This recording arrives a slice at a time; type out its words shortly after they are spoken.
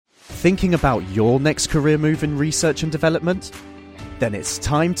thinking about your next career move in research and development? Then it's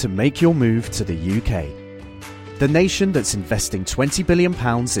time to make your move to the UK. The nation that's investing £20 billion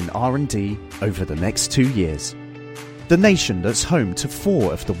in R&D over the next 2 years. The nation that's home to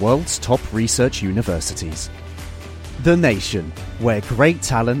 4 of the world's top research universities. The nation where great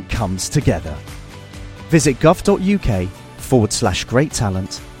talent comes together. Visit gov.uk/great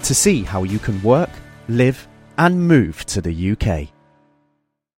talent to see how you can work, live and move to the UK.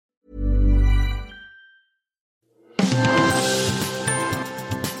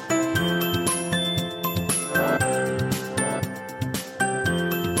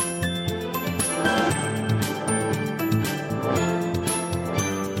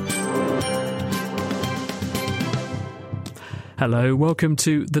 Hello, welcome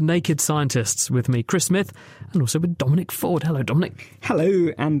to The Naked Scientists with me, Chris Smith, and also with Dominic Ford. Hello, Dominic.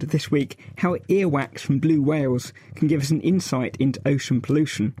 Hello, and this week, how earwax from blue whales can give us an insight into ocean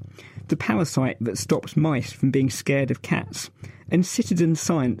pollution, the parasite that stops mice from being scared of cats, and Citizen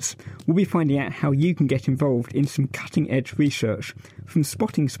Science will be finding out how you can get involved in some cutting-edge research, from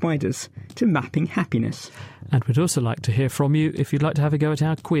spotting spiders to mapping happiness. And we'd also like to hear from you if you'd like to have a go at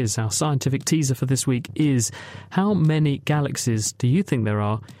our quiz. Our scientific teaser for this week is, how many galaxies do you think there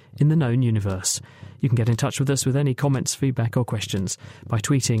are in the known universe? You can get in touch with us with any comments, feedback or questions by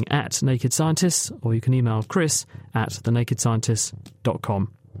tweeting at Naked Scientists, or you can email Chris at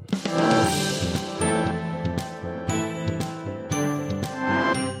thenakedscientists.com.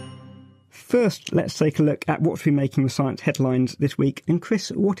 First, let's take a look at what's been making the science headlines this week. And Chris,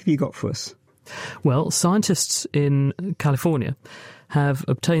 what have you got for us? Well, scientists in California have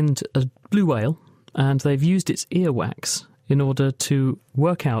obtained a blue whale and they've used its earwax in order to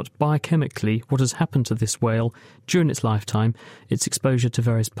work out biochemically what has happened to this whale during its lifetime, its exposure to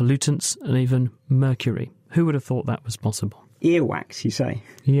various pollutants and even mercury. Who would have thought that was possible? Earwax, you say?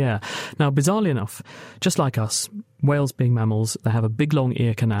 Yeah. Now, bizarrely enough, just like us, whales being mammals, they have a big long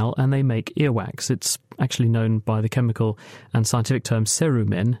ear canal and they make earwax. It's actually known by the chemical and scientific term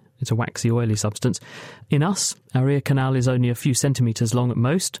cerumen. It's a waxy, oily substance. In us, our ear canal is only a few centimetres long at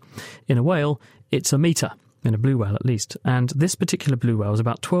most. In a whale, it's a metre. In a blue whale, at least. And this particular blue whale was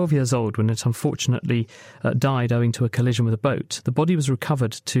about 12 years old when it unfortunately died owing to a collision with a boat. The body was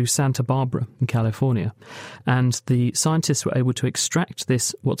recovered to Santa Barbara in California. And the scientists were able to extract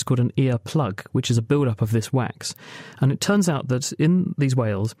this, what's called an ear plug, which is a build-up of this wax. And it turns out that in these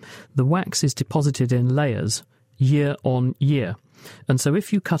whales, the wax is deposited in layers year on year. And so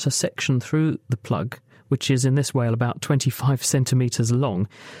if you cut a section through the plug, which is in this whale about 25 centimetres long,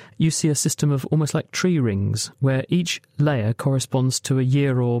 you see a system of almost like tree rings, where each layer corresponds to a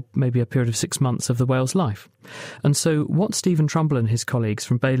year or maybe a period of 6 months of the whale's life. And so what Stephen Trumbull and his colleagues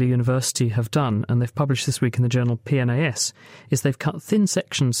from Baylor University have done, and they've published this week in the journal PNAS, is they've cut thin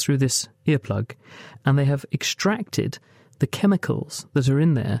sections through this earplug, and they have extracted the chemicals that are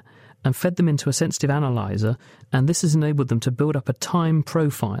in there and fed them into a sensitive analyzer, and this has enabled them to build up a time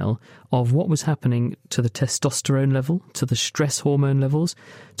profile of what was happening to the testosterone level, to the stress hormone levels,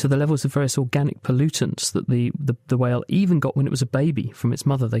 to the levels of various organic pollutants that the whale even got when it was a baby from its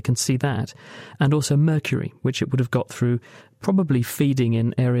mother. They can see that. And also mercury, which it would have got through probably feeding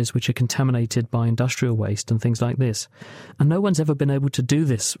in areas which are contaminated by industrial waste and things like this. And no one's ever been able to do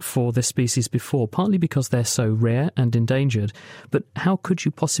this for this species before, partly because they're so rare and endangered. But how could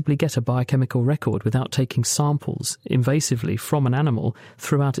you possibly get a biochemical record without taking samples invasively from an animal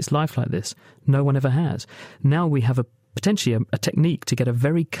throughout its life like this? No one ever has. Now we have potentially a technique to get a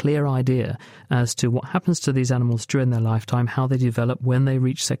very clear idea as to what happens to these animals during their lifetime, how they develop, when they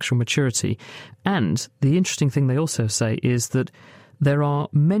reach sexual maturity. And the interesting thing they also say is that there are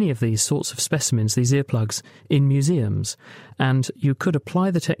many of these sorts of specimens, these earplugs, in museums, and you could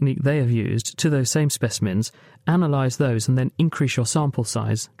apply the technique they have used to those same specimens, analyse those, and then increase your sample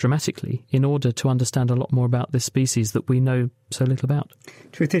size dramatically in order to understand a lot more about this species that we know so little about.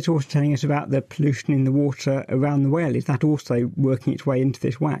 So is it also telling us about the pollution in the water around the whale? Is that also working its way into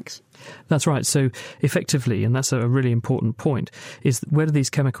this wax? That's right. So effectively, and that's a really important point, is where do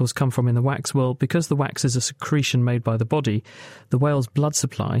these chemicals come from in the wax? Well, because the wax is a secretion made by the body, the whale's blood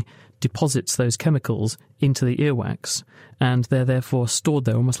supply deposits those chemicals into the earwax, and they're therefore stored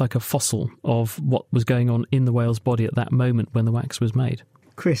there almost like a fossil of what was going on in the whale's body at that moment when the wax was made.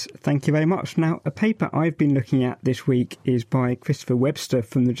 Chris, thank you very much. Now, a paper I've been looking at this week is by Christopher Webster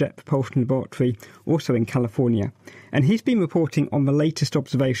from the Jet Propulsion Laboratory, also in California. And he's been reporting on the latest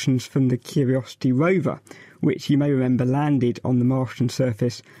observations from the Curiosity rover, which you may remember landed on the Martian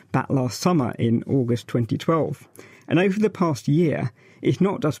surface back last summer in August 2012. And over the past year, it's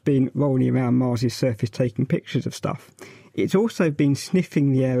not just been rolling around Mars' surface taking pictures of stuff. It's also been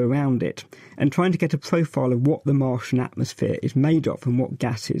sniffing the air around it and trying to get a profile of what the Martian atmosphere is made of and what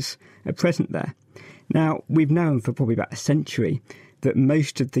gases are present there. Now, we've known for probably about a century that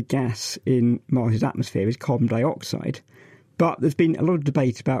most of the gas in Mars' atmosphere is carbon dioxide, but there's been a lot of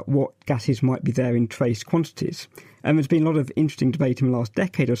debate about what gases might be there in trace quantities. And there's been a lot of interesting debate in the last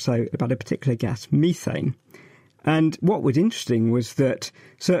decade or so about a particular gas, methane. And what was interesting was that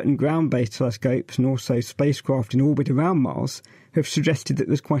certain ground-based telescopes and also spacecraft in orbit around Mars have suggested that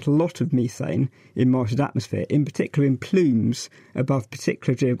there's quite a lot of methane in Mars' atmosphere, in particular in plumes above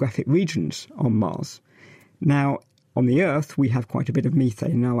particular geographic regions on Mars. Now, on the Earth, we have quite a bit of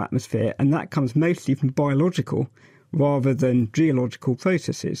methane in our atmosphere, and that comes mostly from biological rather than geological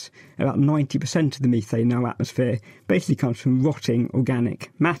processes. About 90% of the methane in our atmosphere basically comes from rotting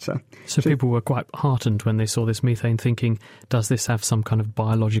organic matter. So people were quite heartened when they saw this methane, thinking, does this have some kind of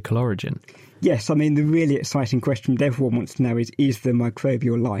biological origin? Yes, I mean, the really exciting question that everyone wants to know is there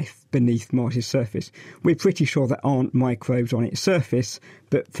microbial life beneath Mars' surface? We're pretty sure there aren't microbes on its surface,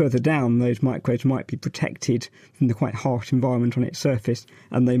 but further down, those microbes might be protected from the quite harsh environment on its surface,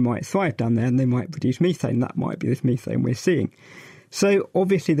 and they might thrive down there, and they might produce methane. That might be this methane we're seeing. So,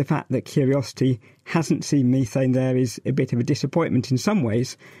 obviously, the fact that Curiosity hasn't seen methane there is a bit of a disappointment in some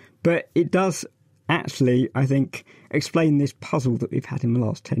ways, but it does actually, I think, explain this puzzle that we've had in the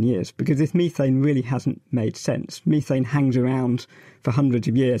last 10 years, because this methane really hasn't made sense. Methane hangs around for hundreds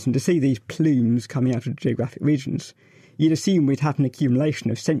of years, and to see these plumes coming out of geographic regions, you'd assume we'd have an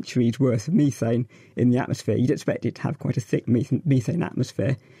accumulation of centuries' worth of methane in the atmosphere. You'd expect it to have quite a thick methane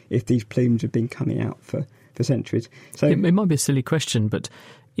atmosphere if these plumes have been coming out for centuries. So it might be a silly question, but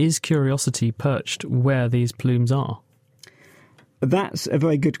is Curiosity perched where these plumes are? That's a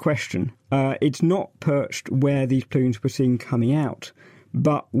very good question. It's not perched where these plumes were seen coming out,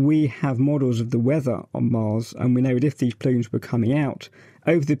 but we have models of the weather on Mars, and we know that if these plumes were coming out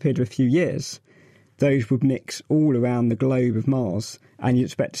over the period of a few years, those would mix all around the globe of Mars, and you'd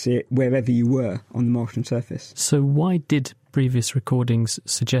expect to see it wherever you were on the Martian surface. So why did previous recordings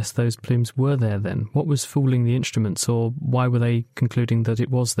suggest those plumes were there then? What was fooling the instruments, or why were they concluding that it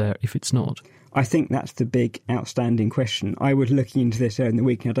was there if it's not? I think that's the big outstanding question. I was looking into this earlier in the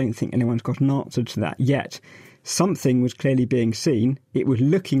week, and I don't think anyone's got an answer to that yet. Something was clearly being seen. It was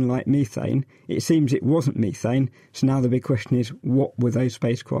looking like methane. It seems it wasn't methane. So now the big question is, what were those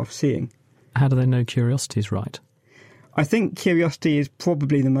spacecraft seeing? How do they know Curiosity's right? I think Curiosity is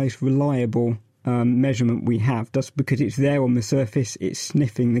probably the most reliable measurement we have, just because it's there on the surface, it's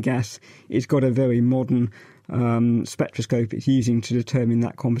sniffing the gas, it's got a very modern spectroscope it's using to determine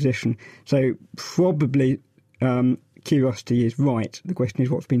that composition. So probably Curiosity is right. The question is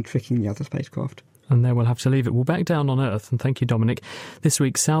what's been tricking the other spacecraft. And there we'll have to leave it. We'll back down on Earth, and thank you, Dominic. This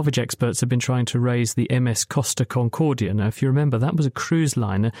week, salvage experts have been trying to raise the MS Costa Concordia. Now, if you remember, that was a cruise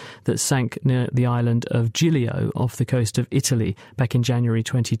liner that sank near the island of Giglio off the coast of Italy back in January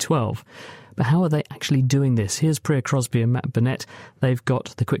 2012. But how are they actually doing this? Here's Priya Crosby and Matt Burnett. They've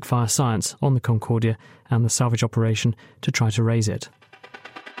got the quickfire science on the Concordia and the salvage operation to try to raise it.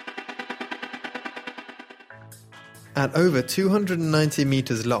 At over 290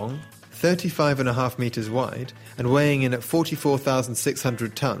 metres long, 35.5 metres wide, and weighing in at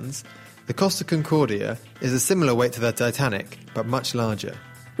 44,600 tonnes, the Costa Concordia is a similar weight to the Titanic, but much larger.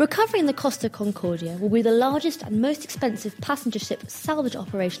 Recovering the Costa Concordia will be the largest and most expensive passenger ship salvage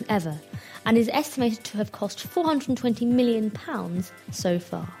operation ever, and is estimated to have cost £420 million so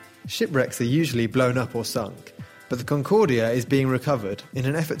far. Shipwrecks are usually blown up or sunk, but the Concordia is being recovered in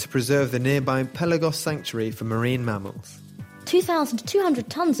an effort to preserve the nearby Pelagos Sanctuary for marine mammals. 2,200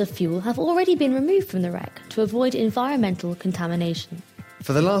 tonnes of fuel have already been removed from the wreck to avoid environmental contamination.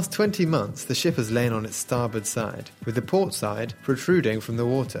 For the last 20 months, the ship has lain on its starboard side, with the port side protruding from the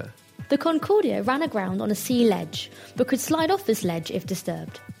water. The Concordia ran aground on a sea ledge, but could slide off this ledge if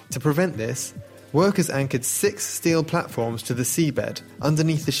disturbed. To prevent this, workers anchored 6 steel platforms to the seabed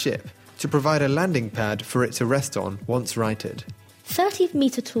underneath the ship to provide a landing pad for it to rest on once righted.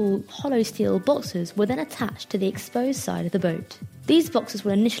 30-metre-tall hollow steel boxes were then attached to the exposed side of the boat. These boxes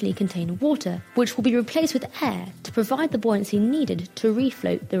will initially contain water, which will be replaced with air to provide the buoyancy needed to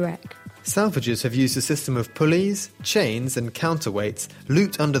refloat the wreck. Salvagers have used a system of pulleys, chains and counterweights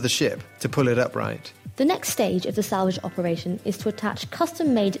looped under the ship to pull it upright. The next stage of the salvage operation is to attach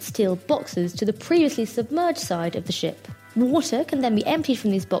custom-made steel boxes to the previously submerged side of the ship. Water can then be emptied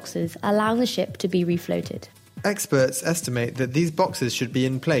from these boxes, allowing the ship to be refloated. Experts estimate that these boxes should be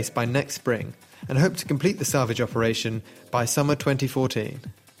in place by next spring and hope to complete the salvage operation by summer 2014.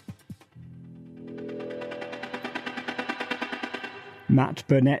 Matt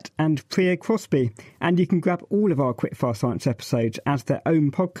Burnett and Priya Crosby. And you can grab all of our Quickfire Science episodes as their own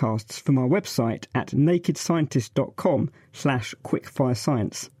podcasts from our website at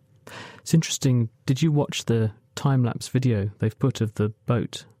nakedscientist.com/quickfirescience. It's interesting. Did you watch the time-lapse video they've put of the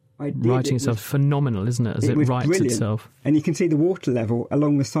boat? I did. Righting itself. Phenomenal, isn't it? As it rights brilliant. itself. And you can see the water level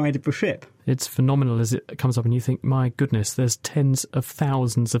along the side of the ship. It's phenomenal as it comes up and you think, my goodness, there's tens of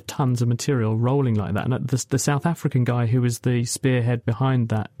thousands of tons of material rolling like that. And the South African guy who was the spearhead behind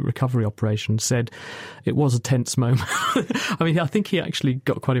that recovery operation said it was a tense moment. I mean, I think he actually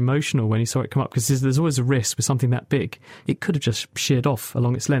got quite emotional when he saw it come up, because there's always a risk with something that big. It could have just sheared off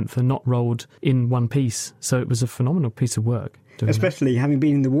along its length and not rolled in one piece. So it was a phenomenal piece of work. Especially having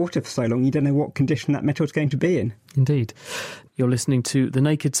been in the water for so long, you don't know what condition that metal is going to be in. Indeed. You're listening to The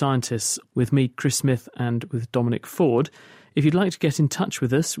Naked Scientists with me, Chris Smith, and with Dominic Ford. If you'd like to get in touch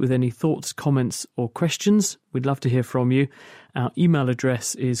with us with any thoughts, comments or questions, we'd love to hear from you. Our email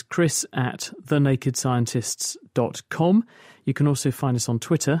address is chris@thenakedscientists.com. You can also find us on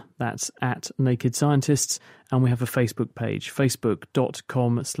Twitter, that's @NakedScientists, and we have a Facebook page,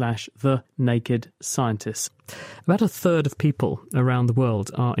 facebook.com/TheNakedScientists. About a third of people around the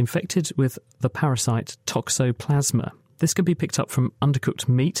world are infected with the parasite Toxoplasma. This can be picked up from undercooked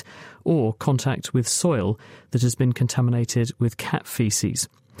meat or contact with soil that has been contaminated with cat faeces.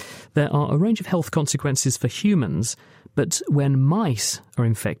 There are a range of health consequences for humans, but when mice are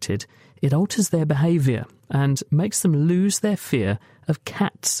infected, it alters their behaviour and makes them lose their fear of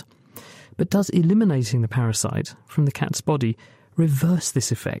cats. But does eliminating the parasite from the cat's body reverse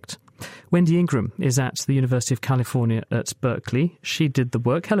this effect? Wendy Ingram is at the University of California at Berkeley. She did the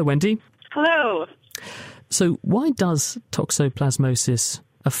work. Hello, Wendy. Hello. So why does toxoplasmosis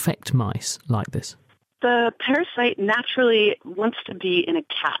affect mice like this? The parasite naturally wants to be in a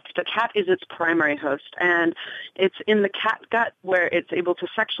cat. The cat is its primary host, and it's in the cat gut where it's able to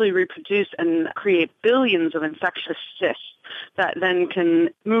sexually reproduce and create billions of infectious cysts that then can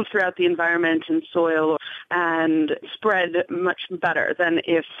move throughout the environment and soil and spread much better than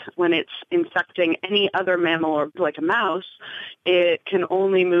if when it's infecting any other mammal or like a mouse, it can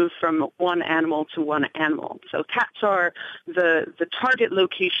only move from one animal to one animal. So cats are the target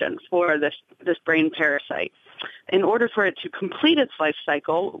location for this brain parasite. In order for it to complete its life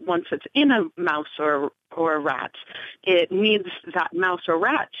cycle, once it's in a mouse or a rat, it needs that mouse or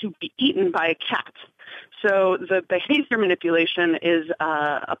rat to be eaten by a cat. So the behavior manipulation is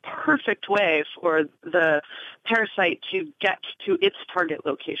a perfect way for the parasite to get to its target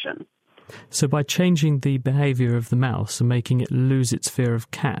location. So by changing the behaviour of the mouse and making it lose its fear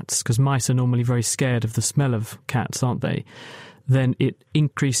of cats, because mice are normally very scared of the smell of cats, aren't they? Then it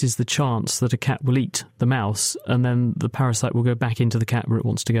increases the chance that a cat will eat the mouse, and then the parasite will go back into the cat where it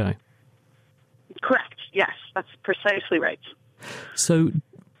wants to go. Correct. Yes, that's precisely right. So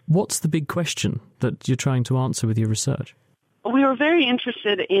what's the big question that you're trying to answer with your research? We were very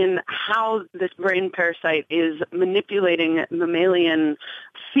interested in how this brain parasite is manipulating mammalian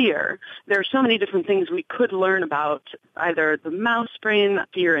fear. There are so many different things we could learn about either the mouse brain,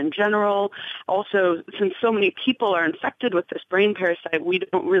 fear in general. Also, since so many people are infected with this brain parasite, we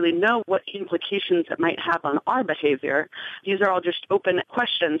don't really know what implications it might have on our behavior. These are all just open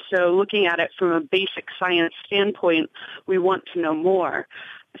questions. So looking at it from a basic science standpoint, we want to know more.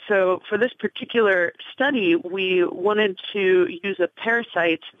 So for this particular study, we wanted to use a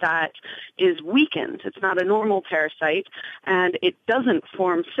parasite that is weakened. It's not a normal parasite, and it doesn't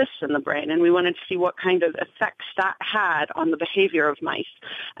form cysts in the brain. And we wanted to see what kind of effects that had on the behavior of mice.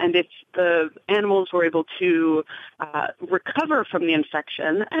 And if the animals were able to recover from the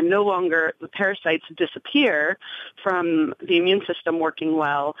infection and no longer the parasites disappear from the immune system working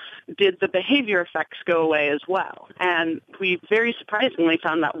well, did the behavior effects go away as well? And we very surprisingly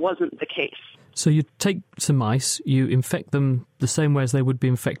found that wasn't the case. So you take some mice, you infect them the same way as they would be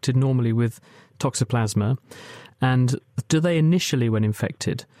infected normally with Toxoplasma, and do they initially, when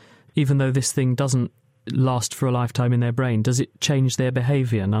infected, even though this thing doesn't last for a lifetime in their brain, does it change their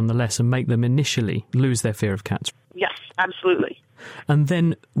behaviour nonetheless and make them initially lose their fear of cats? Yes, absolutely. And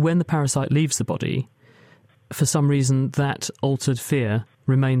then when the parasite leaves the body, for some reason that altered fear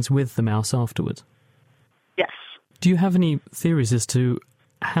remains with the mouse afterwards? Yes. Do you have any theories as to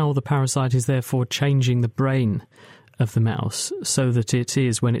how the parasite is therefore changing the brain of the mouse so that it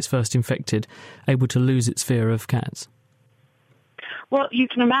is, when it's first infected, able to lose its fear of cats? Well, you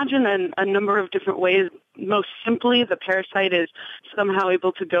can imagine a number of different ways. Most simply, the parasite is somehow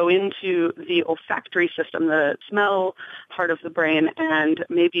able to go into the olfactory system, the smell part of the brain, and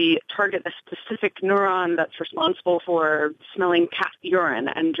maybe target a specific neuron that's responsible for smelling cat urine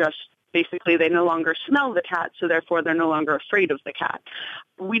and just basically they no longer smell the cat, so therefore they're no longer afraid of the cat.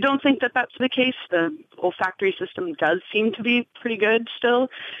 We don't think that that's the case. The olfactory system does seem to be pretty good still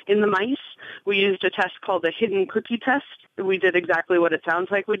in the mice. We used a test called the hidden cookie test. We did exactly what it sounds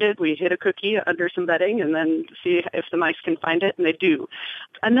like we did. We hid a cookie under some bedding and then see if the mice can find it, and they do.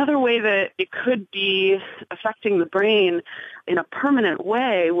 Another way that it could be affecting the brain in a permanent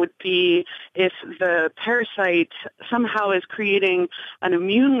way would be if the parasite somehow is creating an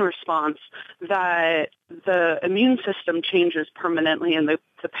immune response that the immune system changes permanently and the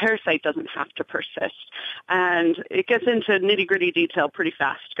parasite doesn't have to persist. And it gets into nitty-gritty detail pretty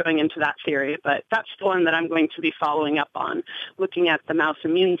fast going into that theory, but that's the one that I'm going to be following up on, looking at the mouse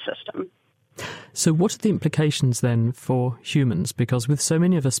immune system. So what are the implications then for humans? Because with so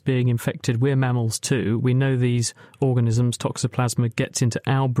many of us being infected, we're mammals too. We know these organisms, Toxoplasma, gets into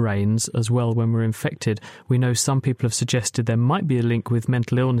our brains as well when we're infected. We know some people have suggested there might be a link with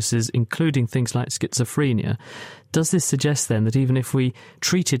mental illnesses, including things like schizophrenia. Does this suggest then that even if we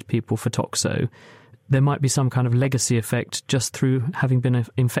treated people for toxo, there might be some kind of legacy effect just through having been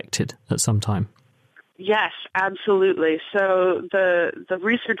infected at some time? Yes, absolutely. So the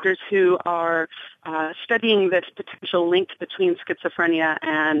researchers who are studying this potential link between schizophrenia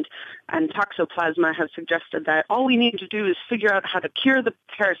and toxoplasma have suggested that all we need to do is figure out how to cure the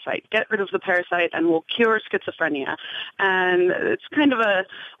parasite, get rid of the parasite, and we'll cure schizophrenia. And it's kind of a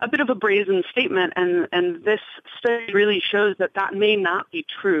bit of a brazen statement, and this study really shows that that may not be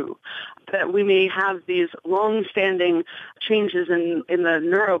true, that we may have these long-standing changes in the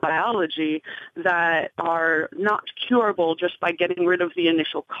neurobiology that are not curable just by getting rid of the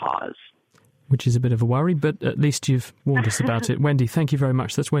initial cause. Which is a bit of a worry, but at least you've warned us about it. Wendy, thank you very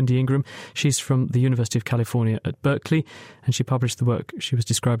much. That's Wendy Ingram. She's from the University of California at Berkeley, and she published the work she was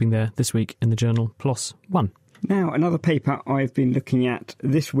describing there this week in the journal PLOS One. Now, another paper I've been looking at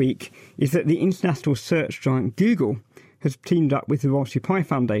this week is that the international search giant Google has teamed up with the Raspberry Pi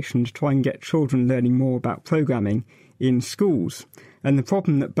Foundation to try and get children learning more about programming in schools. And the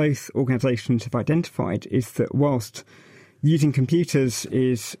problem that both organisations have identified is that whilst using computers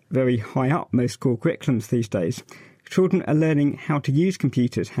is very high up most school curriculums these days, children are learning how to use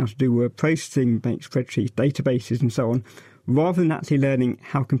computers, how to do word processing, make spreadsheets, databases and so on, rather than actually learning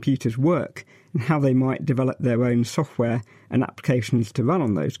how computers work and how they might develop their own software and applications to run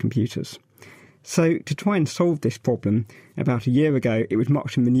on those computers. So to try and solve this problem, about a year ago it was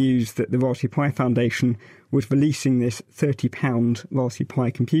much in the news that the Raspberry Pi Foundation was releasing this £30 Raspberry Pi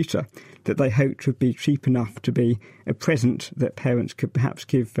computer that they hoped would be cheap enough to be a present that parents could perhaps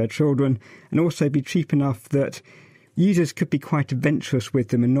give their children, and also be cheap enough that users could be quite adventurous with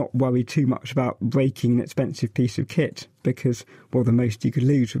them and not worry too much about breaking an expensive piece of kit, because, well, the most you could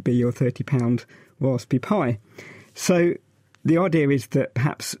lose would be your £30 Raspberry Pi. So the idea is that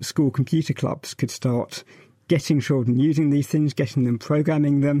perhaps school computer clubs could start getting children using these things, getting them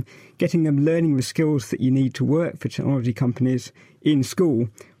programming them, getting them learning the skills that you need to work for technology companies in school,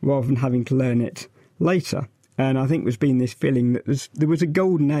 rather than having to learn it later. And I think there's been this feeling that there was a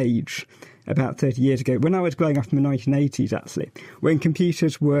golden age about 30 years ago, when I was growing up in the 1980s, actually, when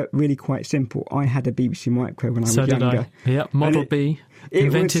computers were really quite simple. I had a BBC Micro when I was younger. So did I. Yep, Model B,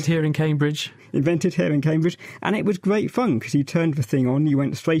 invented here in Cambridge. Invented here in Cambridge. And it was great fun, because you turned the thing on, you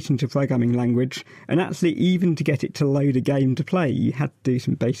went straight into programming language, and actually even to get it to load a game to play, you had to do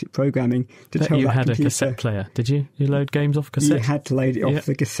some basic programming to tell that computer. You had a cassette player, did you? You load games off cassette? You had to load it off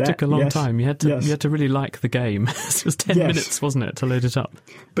the cassette. It took a long time. You had to really like the game. It was 10 minutes, wasn't it, to load it up?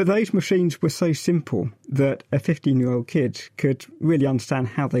 But those machines were so simple that a 15-year-old kid could really understand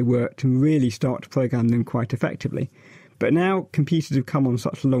how they worked and really start to program them quite effectively. But now computers have come on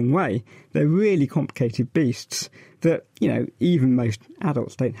such a long way, they're really complicated beasts that, even most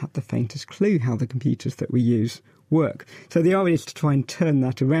adults don't have the faintest clue how the computers that we use work. So the idea is to try and turn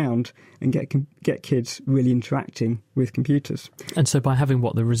that around and get kids really interacting with computers. And so by having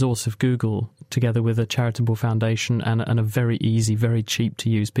the resource of Google together with a charitable foundation and a very easy, very cheap to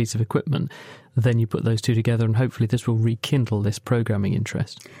use piece of equipment, then you put those two together and hopefully this will rekindle this programming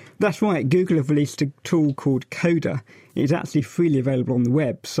interest. That's right. Google have released a tool called Coda. It's actually freely available on the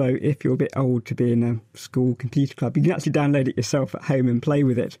web, so if you're a bit old to be in a school computer club, you can actually download it yourself at home and play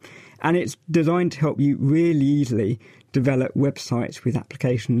with it. And it's designed to help you really easily develop websites with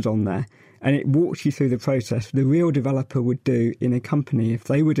applications on there. And it walks you through the process the real developer would do in a company if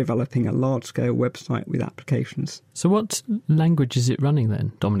they were developing a large-scale website with applications. So what language is it running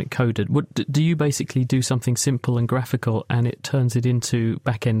then, Dominic? Coded? Do you basically do something simple and graphical and it turns it into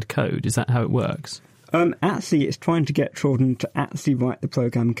back-end code? Is that how it works? Actually, it's trying to get children to actually write the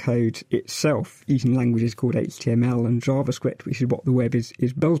program code itself using languages called HTML and JavaScript, which is what the web is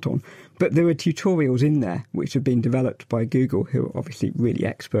built on. But there are tutorials in there which have been developed by Google, who are obviously really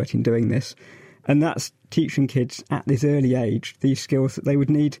expert in doing this. And that's teaching kids at this early age these skills that they would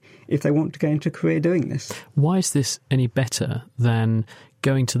need if they want to go into a career doing this. Why is this any better than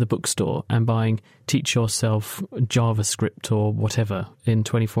going to the bookstore and buying Teach Yourself JavaScript or whatever in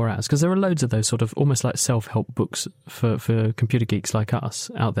 24 hours? Because there are loads of those sort of almost like self-help books for computer geeks like us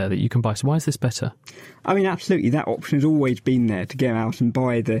out there that you can buy. So why is this better? I mean, absolutely. That option has always been there to go out and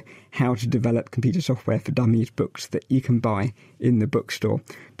buy the How to Develop Computer Software for Dummies books that you can buy in the bookstore.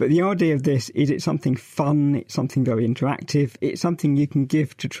 But the idea of this is it's something fun, it's something very interactive, it's something you can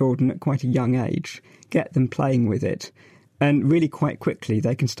give to children at quite a young age, get them playing with it. And really quite quickly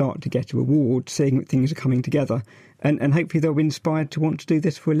they can start to get a reward seeing that things are coming together. And hopefully they'll be inspired to want to do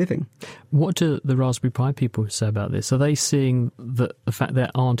this for a living. What do the Raspberry Pi people say about this? Are they seeing that the fact there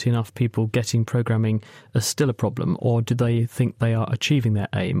aren't enough people getting programming as still a problem, or do they think they are achieving their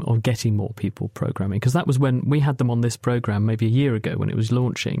aim of getting more people programming? Because that was when we had them on this programme maybe a year ago when it was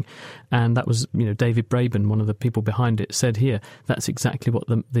launching, and that was, David Braben, one of the people behind it, said here that's exactly what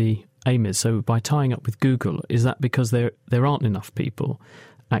the aim is. So by tying up with Google, is that because there aren't enough people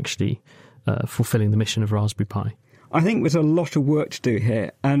actually fulfilling the mission of Raspberry Pi? I think there's a lot of work to do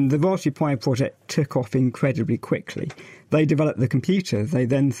here, and the Raspberry Pi project took off incredibly quickly. They developed the computer. They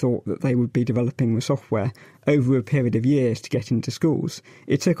then thought that they would be developing the software over a period of years to get into schools.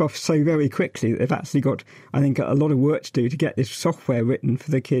 It took off so very quickly that they've actually got, I think, a lot of work to do to get this software written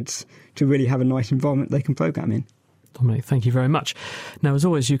for the kids to really have a nice environment they can program in. Dominic, thank you very much. Now, as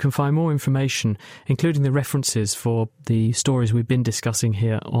always, you can find more information, including the references for the stories we've been discussing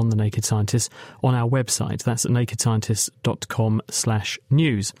here on The Naked Scientist, on our website. That's at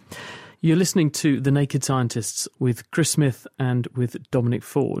nakedscientist.com/news. You're listening to The Naked Scientists with Chris Smith and with Dominic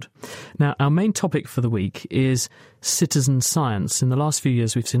Ford. Now, our main topic for the week is citizen science. In the last few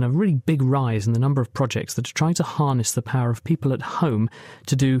years, we've seen a really big rise in the number of projects that are trying to harness the power of people at home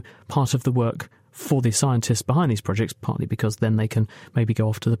to do part of the work for the scientists behind these projects, partly because then they can maybe go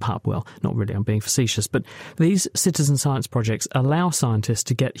off to the pub. Well, not really, I'm being facetious, but these citizen science projects allow scientists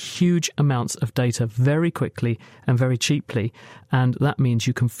to get huge amounts of data very quickly and very cheaply, and that means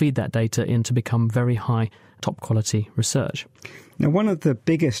you can feed that data in to become very high, top quality research. Now, one of the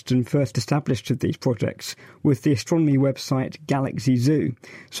biggest and first established of these projects was the astronomy website Galaxy Zoo.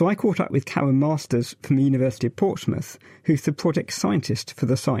 So I caught up with Karen Masters from the University of Portsmouth, who's the project scientist for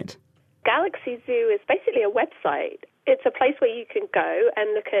the site. Galaxy Zoo is basically a website. It's a place where you can go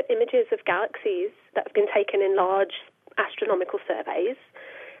and look at images of galaxies that have been taken in large astronomical surveys.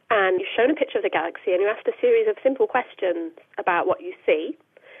 And you're shown a picture of the galaxy and you're asked a series of simple questions about what you see.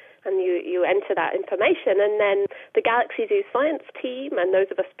 And you enter that information, and then the Galaxy Zoo science team and those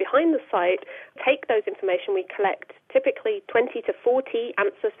of us behind the site take those information. We collect typically 20 to 40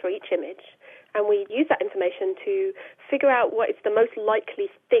 answers for each image. And we use that information to figure out what is the most likely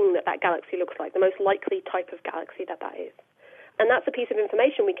thing that galaxy looks like, the most likely type of galaxy that is. And that's a piece of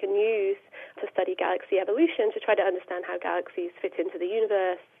information we can use to study galaxy evolution, to try to understand how galaxies fit into the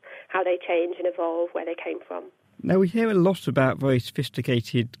universe, how they change and evolve, where they came from. Now, we hear a lot about very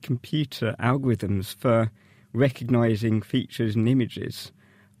sophisticated computer algorithms for recognising features and images.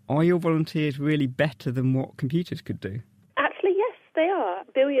 Are your volunteers really better than what computers could do? Actually, yes, they are.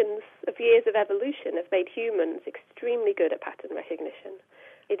 Billions of years of evolution have made humans extremely good at pattern recognition.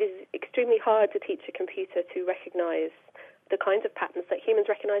 It is extremely hard to teach a computer to recognise the kinds of patterns that humans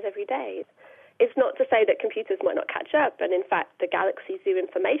recognise every day. It's not to say that computers might not catch up, and in fact the Galaxy Zoo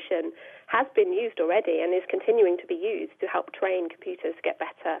information has been used already and is continuing to be used to help train computers to get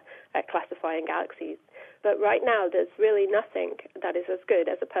better at classifying galaxies. But right now there's really nothing that is as good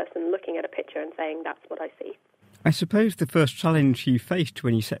as a person looking at a picture and saying, that's what I see. I suppose the first challenge you faced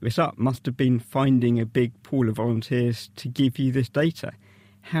when you set this up must have been finding a big pool of volunteers to give you this data.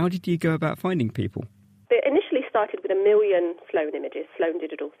 How did you go about finding people? It initially started with 1 million Sloan images, Sloan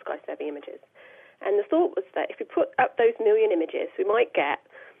digital sky survey images. And the thought was that if we put up those 1 million images, we might get,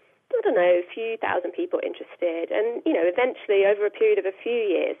 a few thousand people interested. And, eventually, over a period of a few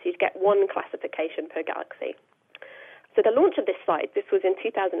years, you'd get one classification per galaxy. So the launch of this site, this was in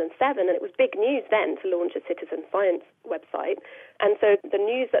 2007, and it was big news then to launch a citizen science website. And so the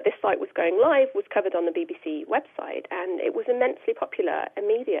news that this site was going live was covered on the BBC website, and it was immensely popular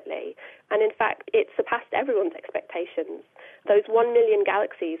immediately. And in fact, it surpassed everyone's expectations. Those 1 million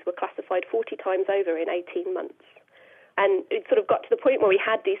galaxies were classified 40 times over in 18 months. And it sort of got to the point where we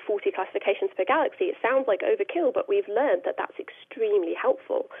had these 40 classifications per galaxy. It sounds like overkill, but we've learned that that's extremely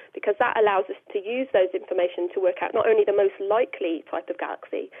helpful because that allows us to use those information to work out not only the most likely type of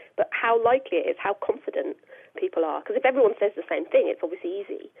galaxy, but how likely it is, how confident people are. Because if everyone says the same thing, it's obviously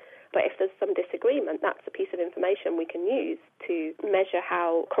easy. But if there's some disagreement, that's a piece of information we can use to measure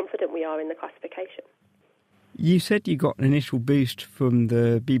how confident we are in the classification. You said you got an initial boost from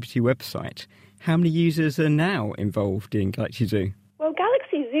the BBC website. How many users are now involved in Galaxy Zoo? Well,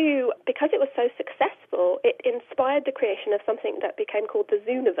 Galaxy Zoo, because it was so successful, it inspired the creation of something that became called the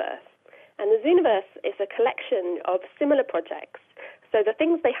Zooniverse. And the Zooniverse is a collection of similar projects. So the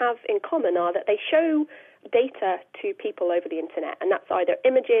things they have in common are that they show data to people over the internet, and that's either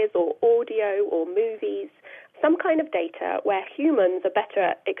images or audio or movies, some kind of data where humans are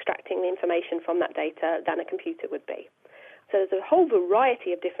better at extracting the information from that data than a computer would be. So there's a whole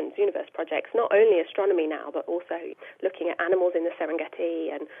variety of different Zooniverse projects, not only astronomy now, but also looking at animals in the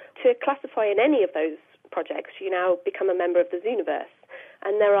Serengeti. And to classify in any of those projects, you now become a member of the Zooniverse.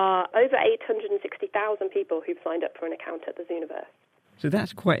 And there are over 860,000 people who've signed up for an account at the Zooniverse. So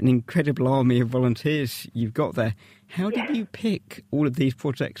that's quite an incredible army of volunteers you've got there. How did you pick all of these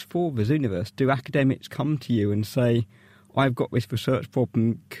projects for the Zooniverse? Do academics come to you and say, I've got this research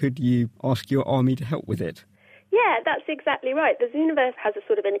problem, could you ask your army to help with it? Yeah, that's exactly right. The Zooniverse has a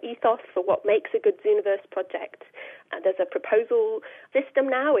sort of an ethos for what makes a good Zooniverse project. There's a proposal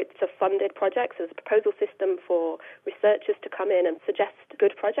system now. It's a funded project. So there's a proposal system for researchers to come in and suggest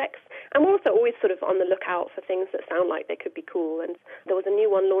good projects. And we're also always sort of on the lookout for things that sound like they could be cool. And there was a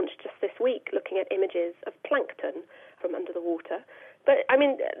new one launched just this week looking at images of plankton from under the water. But, I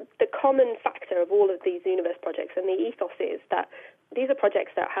mean, the common factor of all of these Zooniverse projects and the ethos is that these are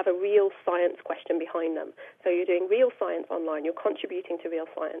projects that have a real science question behind them. So you're doing real science online. You're contributing to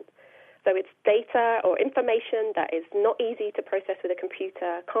real science. So it's data or information that is not easy to process with a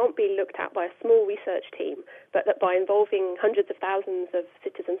computer, can't be looked at by a small research team, but that by involving hundreds of thousands of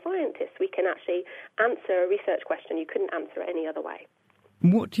citizen scientists, we can actually answer a research question you couldn't answer any other way.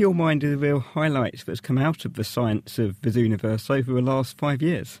 What, to your mind, are the real highlights that's come out of the science of the Zooniverse over the last 5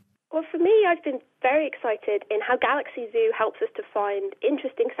 years? Well, for me, I've been very excited in how Galaxy Zoo helps us to find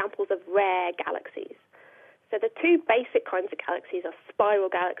interesting samples of rare galaxies. So the two basic kinds of galaxies are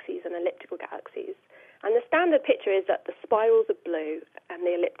spiral galaxies and elliptical galaxies. And the standard picture is that the spirals are blue and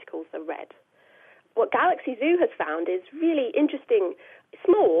the ellipticals are red. What Galaxy Zoo has found is really interesting,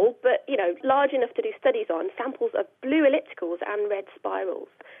 small, but, large enough to do studies on, samples of blue ellipticals and red spirals.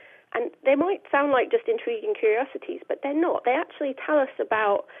 And they might sound like just intriguing curiosities, but they're not. They actually tell us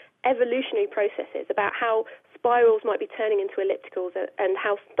about evolutionary processes, about how spirals might be turning into ellipticals and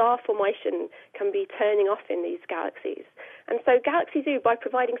how star formation can be turning off in these galaxies. And so Galaxy Zoo, by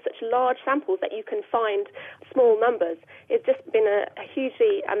providing such large samples that you can find small numbers, it's just been a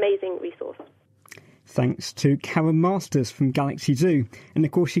hugely amazing resource. Thanks to Karen Masters from Galaxy Zoo. And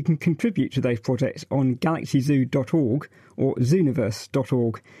of course you can contribute to those projects on galaxyzoo.org or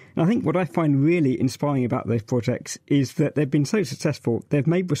zooniverse.org. And I think what I find really inspiring about those projects is that they've been so successful, they've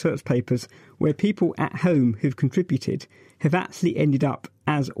made research papers where people at home who've contributed have actually ended up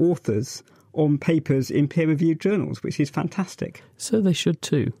as authors on papers in peer-reviewed journals, which is fantastic. So they should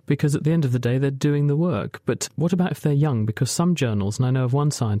too, because at the end of the day they're doing the work. But what about if they're young? Because some journals, and I know of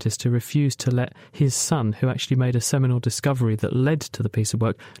one scientist who refused to let his son, who actually made a seminal discovery that led to the piece of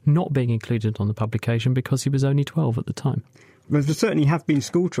work, not being included on the publication because he was only 12 at the time. Well, there certainly have been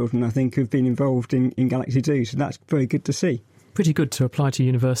school children, I think, who've been involved in Galaxy Zoo, so that's very good to see. Pretty good to apply to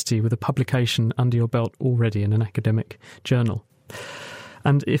university with a publication under your belt already in an academic journal.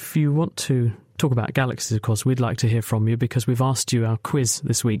 And if you want to talk about galaxies, of course, we'd like to hear from you because we've asked you our quiz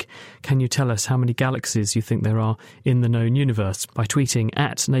this week. Can you tell us how many galaxies you think there are in the known universe? By tweeting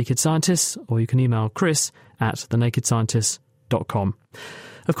at Naked Scientists, or you can email chris@thenakedscientists.com.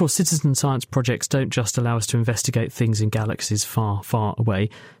 Of course, citizen science projects don't just allow us to investigate things in galaxies far, far away,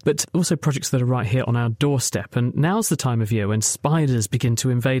 but also projects that are right here on our doorstep. And now's the time of year when spiders begin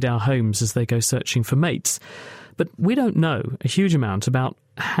to invade our homes as they go searching for mates. But we don't know a huge amount about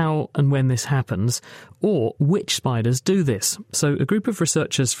how and when this happens, or which spiders do this. So a group of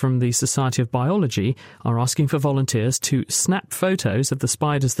researchers from the Society of Biology are asking for volunteers to snap photos of the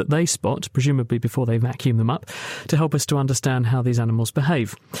spiders that they spot, presumably before they vacuum them up, to help us to understand how these animals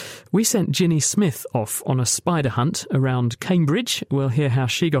behave. We sent Ginny Smith off on a spider hunt around Cambridge. We'll hear how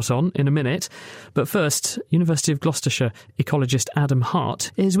she got on in a minute. But first, University of Gloucestershire ecologist Adam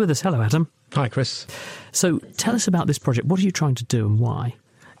Hart is with us. Hello, Adam. Hi, Chris. So tell us about this project. What are you trying to do and why?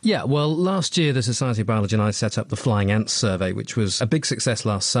 Yeah, well, last year the Society of Biology and I set up the Flying Ants Survey, which was a big success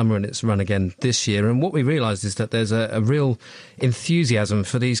last summer, and it's run again this year. And what we realised is that there's a real enthusiasm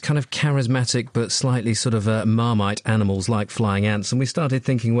for these kind of charismatic but slightly sort of Marmite animals like flying ants. And we started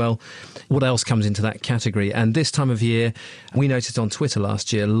thinking, well, what else comes into that category? And this time of year, we noticed on Twitter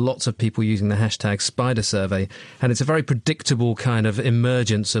last year lots of people using the hashtag Spider Survey, and it's a very predictable kind of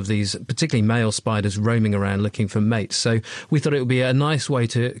emergence of these, particularly male spiders, roaming around looking for mates. So we thought it would be a nice way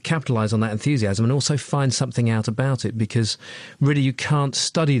to capitalise on that enthusiasm and also find something out about it, because really you can't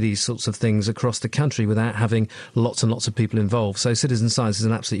study these sorts of things across the country without having lots and lots of people involved. So citizen science is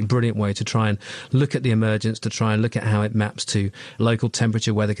an absolutely brilliant way to try and look at the emergence, to try and look at how it maps to local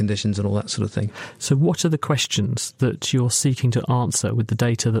temperature, weather conditions and all that sort of thing. So what are the questions that you're seeking to answer with the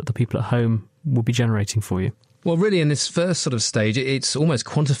data that the people at home will be generating for you? Well, really, in this first sort of stage, it's almost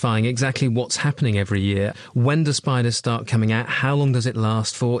quantifying exactly what's happening every year. When do spiders start coming out? How long does it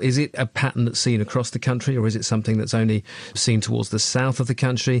last for? Is it a pattern that's seen across the country, or is it something that's only seen towards the south of the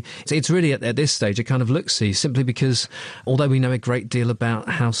country? It's really, at this stage, a kind of look-see, simply because although we know a great deal about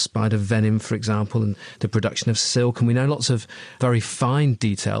house spider venom, for example, and the production of silk, and we know lots of very fine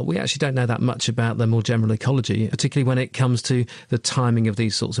detail, we actually don't know that much about the more general ecology, particularly when it comes to the timing of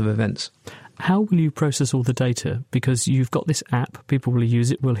these sorts of events. How will you process all the data? Because you've got this app, people will use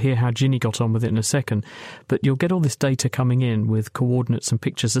it, we'll hear how Ginny got on with it in a second, but you'll get all this data coming in with coordinates and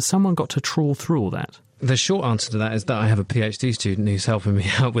pictures. Has someone got to trawl through all that? The short answer to that is that I have a PhD student who's helping me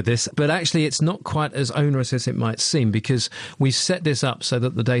out with this. But actually, it's not quite as onerous as it might seem, because we've set this up so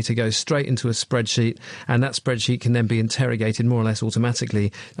that the data goes straight into a spreadsheet, and that spreadsheet can then be interrogated more or less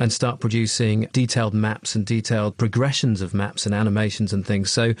automatically and start producing detailed maps and detailed progressions of maps and animations and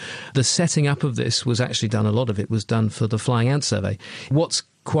things. So the setting up of this was actually done, a lot of it was done for the Flying Ant Survey. What's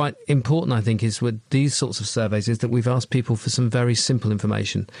quite important, I think, is with these sorts of surveys is that we've asked people for some very simple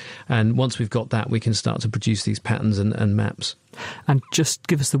information. And once we've got that, we can start to produce these patterns and maps. And just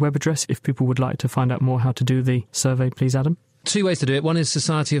give us the web address if people would like to find out more how to do the survey, please, Adam. Two ways to do it. One is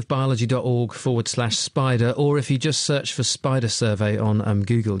societyofbiology.org/spider, or if you just search for Spider Survey on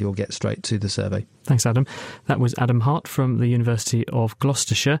Google, you'll get straight to the survey. Thanks, Adam. That was Adam Hart from the University of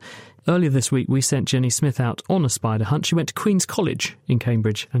Gloucestershire. Earlier this week, we sent Jenny Smith out on a spider hunt. She went to Queen's College in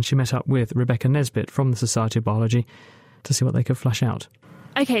Cambridge, and she met up with Rebecca Nesbitt from the Society of Biology to see what they could flash out.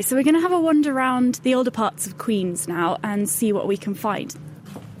 OK, so we're going to have a wander around the older parts of Queen's now and see what we can find.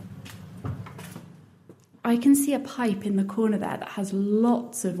 I can see a pipe in the corner there that has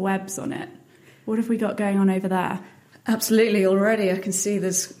lots of webs on it. What have we got going on over there? Absolutely, already I can see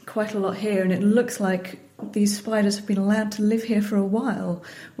there's quite a lot here, and it looks like these spiders have been allowed to live here for a while,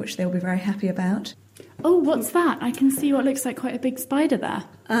 which they'll be very happy about. Oh, what's that? I can see what looks like quite a big spider there.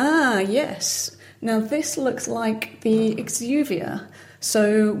 Ah, yes. Now this looks like the exuvia.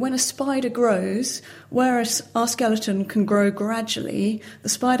 So when a spider grows, whereas our skeleton can grow gradually, the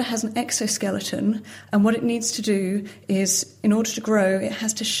spider has an exoskeleton, and what it needs to do is, in order to grow, it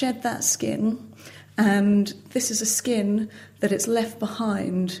has to shed that skin, and this is a skin that it's left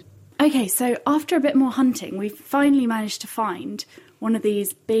behind. OK, so after a bit more hunting, we've finally managed to find one of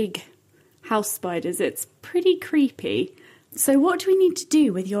these big house spiders. It's pretty creepy. So what do we need to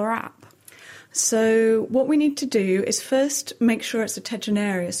do with your app? So what we need to do is first make sure it's a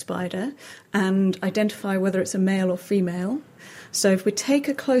Tegenaria spider and identify whether it's a male or female. So if we take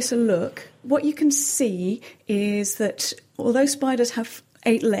a closer look, what you can see is that although spiders have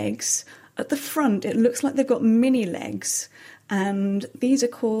 8 legs, at the front it looks like they've got mini legs, and these are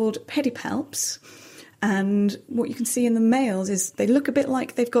called pedipalps. And what you can see in the males is they look a bit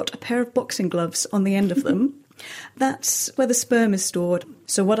like they've got a pair of boxing gloves on the end of them. That's where the sperm is stored.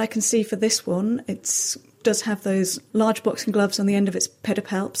 So what I can see for this one, it does have those large boxing gloves on the end of its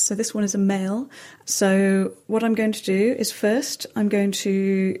pedipalps. So this one is a male. So what I'm going to do is first I'm going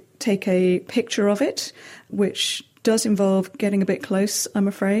to take a picture of it, which does involve getting a bit close, I'm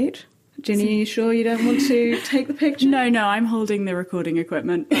afraid. Ginny, are you sure you don't want to take the picture? No, I'm holding the recording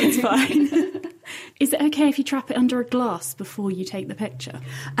equipment. It's fine. Is it OK if you trap it under a glass before you take the picture?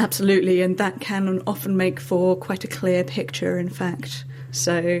 Absolutely, and that can often make for quite a clear picture, in fact.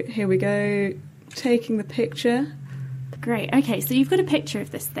 So here we go, taking the picture. Great, OK, so you've got a picture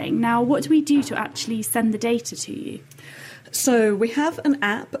of this thing. Now, what do we do to actually send the data to you? So we have an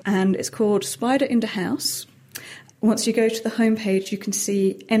app, and it's called Spider in the House. Once you go to the homepage, you can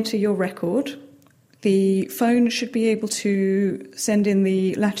see Enter Your Record. The phone should be able to send in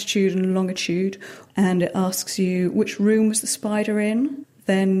the latitude and longitude, and it asks you which room was the spider in.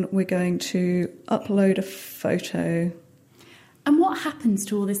 Then we're going to upload a photo. And what happens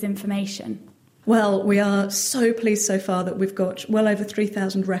to all this information? Well, we are so pleased so far that we've got well over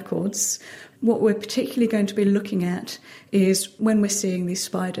 3,000 records. What we're particularly going to be looking at is when we're seeing these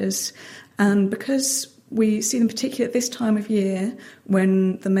spiders. And because we see them particularly at this time of year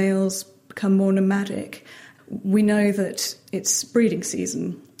when the males become more nomadic, we know that it's breeding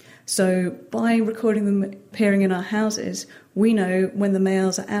season. So by recording them appearing in our houses, we know when the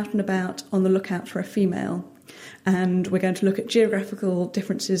males are out and about on the lookout for a female. And we're going to look at geographical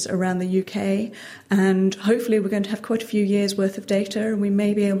differences around the UK, and hopefully we're going to have quite a few years' worth of data, and we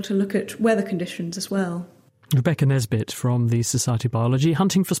may be able to look at weather conditions as well. Rebecca Nesbitt from the Society of Biology,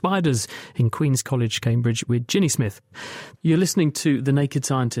 hunting for spiders in Queen's College, Cambridge, with Ginny Smith. You're listening to The Naked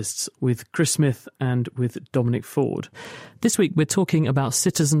Scientists with Chris Smith and with Dominic Ford. This week we're talking about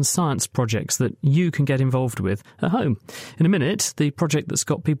citizen science projects that you can get involved with at home. In a minute, the project that's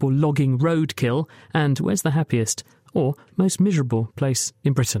got people logging roadkill and where's the happiest or most miserable place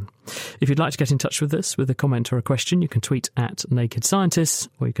in Britain. If you'd like to get in touch with us with a comment or a question, you can tweet at Naked Scientists,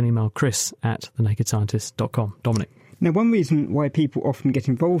 or you can email Chris at thenakedscientist.com. Dominic. Now, one reason why people often get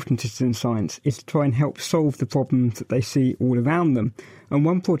involved in citizen science is to try and help solve the problems that they see all around them. And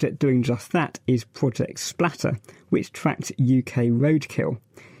one project doing just that is Project Splatter, which tracked UK roadkill.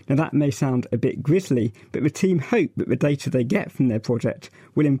 Now, that may sound a bit grisly, but the team hope that the data they get from their project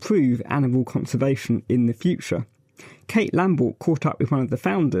will improve animal conservation in the future. Kate Lambert caught up with one of the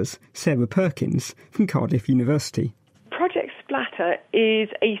founders, Sarah Perkins, from Cardiff University. Project Splatter is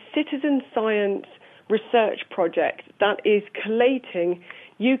a citizen science research project that is collating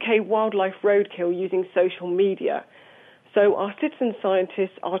UK wildlife roadkill using social media. So our citizen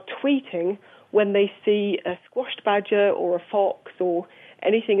scientists are tweeting when they see a squashed badger or a fox or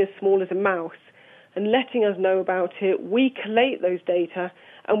anything as small as a mouse and letting us know about it. We collate those data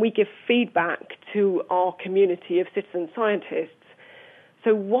and we give feedback to our community of citizen scientists.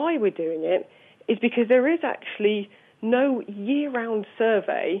 So why we're doing it is because there is actually no year-round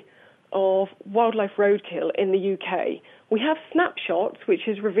survey of wildlife roadkill in the UK. We have snapshots, which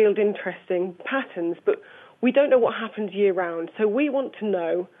has revealed interesting patterns, but we don't know what happens year-round. So we want to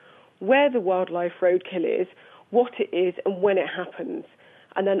know where the wildlife roadkill is, what it is, and when it happens.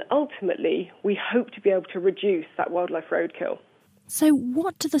 And then ultimately, we hope to be able to reduce that wildlife roadkill. So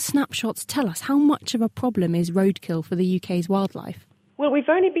what do the snapshots tell us? How much of a problem is roadkill for the UK's wildlife? Well, we've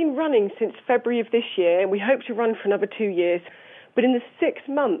only been running since February of this year, and we hope to run for another 2 years. But in the 6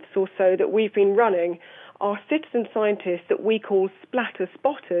 months or so that we've been running, our citizen scientists that we call splatter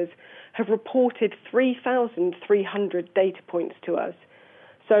spotters have reported 3,300 data points to us.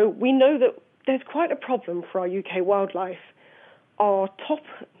 So we know that there's quite a problem for our UK wildlife. Our top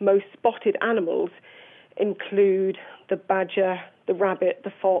most spotted animals include the badger, the rabbit,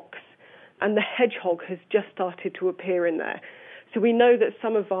 the fox, and the hedgehog has just started to appear in there. So we know that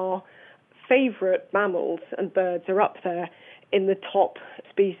some of our favourite mammals and birds are up there in the top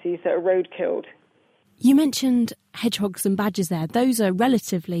species that are road-killed. You mentioned hedgehogs and badgers there. Those are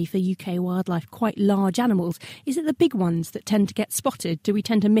relatively, for UK wildlife, quite large animals. Is it the big ones that tend to get spotted? Do we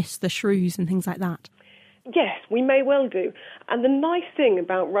tend to miss the shrews and things like that? Yes, we may well do. And the nice thing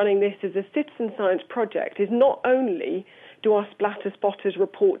about running this as a citizen science project is not only do our splatter spotters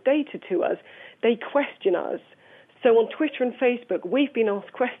report data to us, they question us. So on Twitter and Facebook, we've been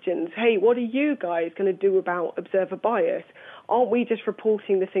asked questions. Hey, what are you guys going to do about observer bias? Aren't we just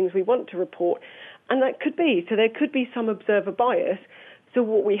reporting the things we want to report? And that could be. So there could be some observer bias. So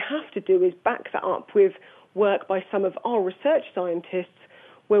what we have to do is back that up with work by some of our research scientists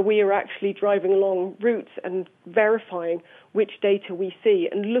where we are actually driving along routes and verifying which data we see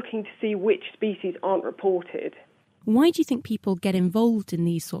and looking to see which species aren't reported. Why do you think people get involved in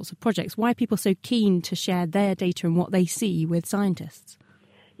these sorts of projects? Why are people so keen to share their data and what they see with scientists?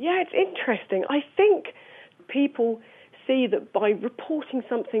 Yeah, it's interesting. I think people see that by reporting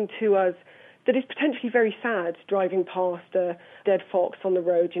something to us that is potentially very sad, driving past a dead fox on the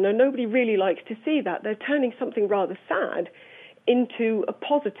road, nobody really likes to see that. They're turning something rather sad into a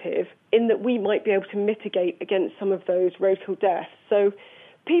positive in that we might be able to mitigate against some of those roadkill deaths. So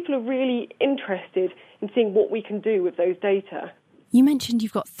people are really interested in seeing what we can do with those data. You mentioned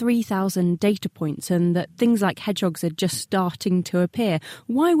you've got 3,000 data points and that things like hedgehogs are just starting to appear.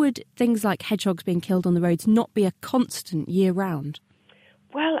 Why would things like hedgehogs being killed on the roads not be a constant year-round?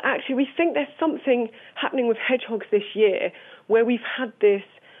 Well, actually, we think there's something happening with hedgehogs this year where we've had this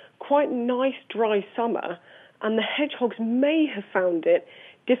quite nice dry summer and the hedgehogs may have found it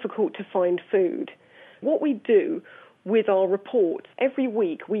difficult to find food. What we do with our reports. Every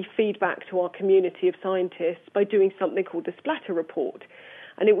week we feed back to our community of scientists by doing something called the Splatter Report.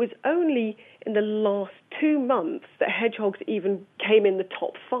 And it was only in the last 2 months that hedgehogs even came in the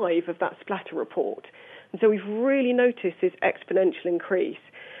top 5 of that Splatter Report. And so we've really noticed this exponential increase.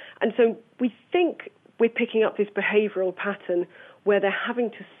 And so we think we're picking up this behavioural pattern where they're having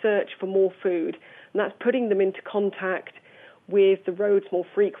to search for more food, and that's putting them into contact with the roads more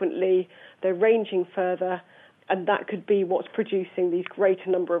frequently, they're ranging further, and that could be what's producing these greater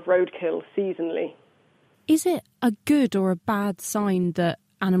number of roadkills seasonally. Is it a good or a bad sign that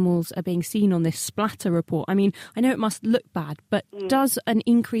animals are being seen on this Splatter Report? I mean, I know it must look bad, but does an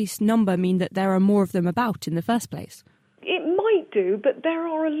increased number mean that there are more of them about in the first place? It might do, but there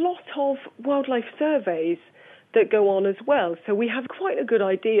are a lot of wildlife surveys that go on as well. So we have quite a good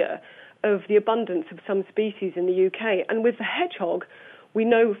idea of the abundance of some species in the UK. And with the hedgehog, we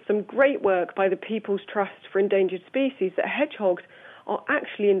know some great work by the People's Trust for Endangered Species that hedgehogs are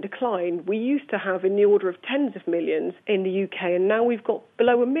actually in decline. We used to have in the order of tens of millions in the UK, and now we've got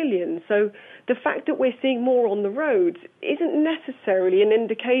below 1 million. So the fact that we're seeing more on the roads isn't necessarily an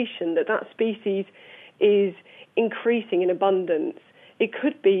indication that that species is increasing in abundance. It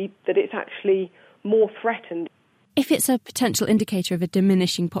could be that it's actually more threatened. If it's a potential indicator of a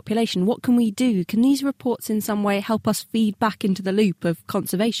diminishing population, what can we do? Can these reports in some way help us feed back into the loop of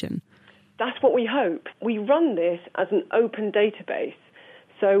conservation? That's what we hope. We run this as an open database.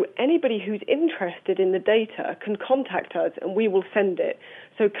 So anybody who's interested in the data can contact us and we will send it.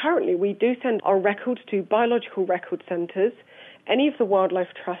 So currently we do send our records to biological record centres. Any of the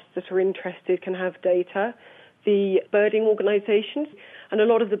wildlife trusts that are interested can have data. The birding organisations and a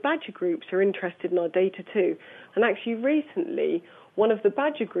lot of the badger groups are interested in our data too. And actually recently, one of the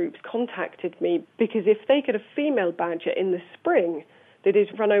badger groups contacted me because if they get a female badger in the spring that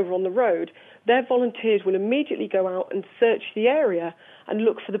is run over on the road, their volunteers will immediately go out and search the area and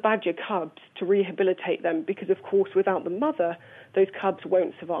look for the badger cubs to rehabilitate them because, of course, without the mother, those cubs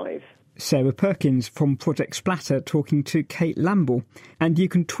won't survive. Sarah Perkins from Project Splatter talking to Kate Lamble. And you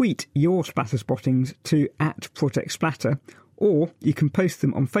can tweet your splatter spottings to @ProjectSplatter, or you can post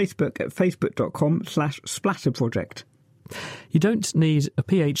them on Facebook at facebook.com/splatterproject. You don't need a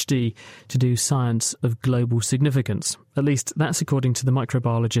PhD to do science of global significance. At least that's according to the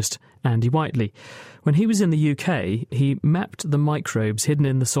microbiologist Andy Whiteley. When he was in the UK, he mapped the microbes hidden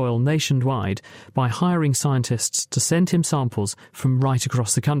in the soil nationwide by hiring scientists to send him samples from right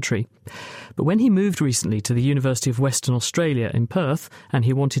across the country. But when he moved recently to the University of Western Australia in Perth and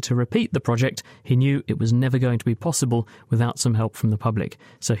he wanted to repeat the project, he knew it was never going to be possible without some help from the public.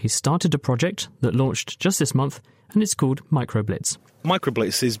 So he started a project that launched just this month, and it's called MicroBlitz.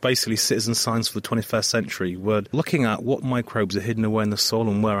 MicroBlitz is basically citizen science for the 21st century. We're looking at what microbes are hidden away in the soil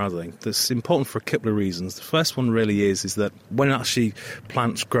and where are they. That's important for a couple of reasons. The first one really is that when actually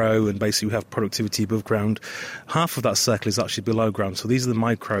plants grow and basically we have productivity above ground, half of that circle is actually below ground. So these are the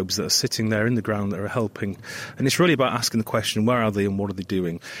microbes that are sitting there in the ground that are helping. And it's really about asking the question, where are they and what are they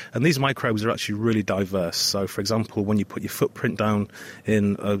doing? And these microbes are actually really diverse. So, for example, when you put your footprint down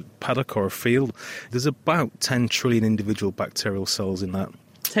in a paddock or a field, there's about 10 trillion individual bacterial cells in that.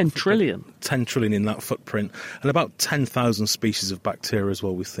 10 trillion? 10 trillion in that footprint, and about 10,000 species of bacteria as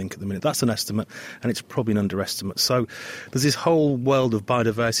well, we think, at the minute. That's an estimate, and it's probably an underestimate. So there's this whole world of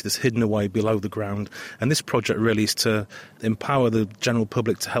biodiversity that's hidden away below the ground, and this project really is to empower the general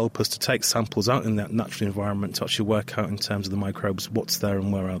public to help us to take samples out in that natural environment to actually work out in terms of the microbes what's there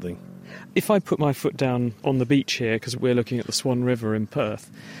and where are they. If I put my foot down on the beach here, because we're looking at the Swan River in Perth,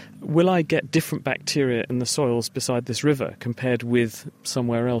 will I get different bacteria in the soils beside this river compared with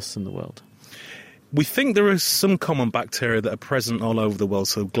somewhere else in the world? We think there are some common bacteria that are present all over the world,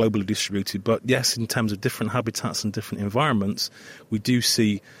 so globally distributed. But yes, in terms of different habitats and different environments, we do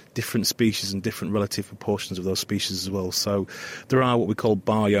see different species and different relative proportions of those species as well. So there are what we call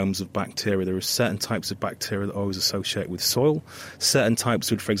biomes of bacteria. There are certain types of bacteria that always associate with soil. Certain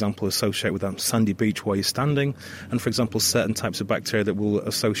types would, for example, associate with that sandy beach where you're standing. And, for example, certain types of bacteria that will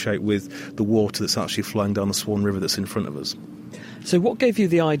associate with the water that's actually flowing down the Swan River that's in front of us. So what gave you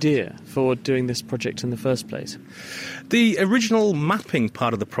the idea for doing this project in the first place? The original mapping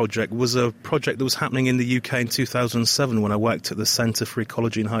part of the project was a project that was happening in the UK in 2007 when I worked at the Centre for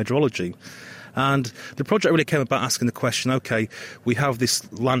Ecology and Hydrology. And the project really came about asking the question, OK, we have this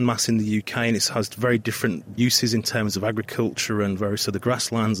landmass in the UK and it has very different uses in terms of agriculture and various other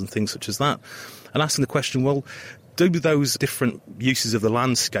grasslands and things such as that. And asking the question, well, do those different uses of the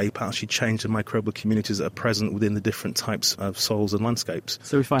landscape actually change the microbial communities that are present within the different types of soils and landscapes.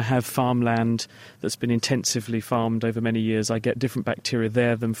 So if I have farmland that's been intensively farmed over many years, I get different bacteria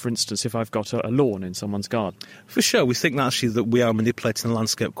there than, for instance, if I've got a lawn in someone's garden? For sure. We think actually that we are manipulating the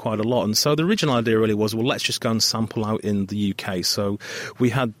landscape quite a lot. And so the original idea really was, well, let's just go and sample out in the UK. So we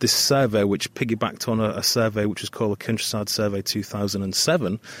had this survey which piggybacked on a survey which was called the Countryside Survey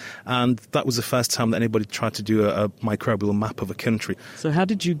 2007. And that was the first time that anybody tried to do a microbial map of a country. So how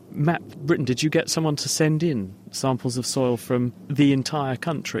did you map Britain? Did you get someone to send in samples of soil from the entire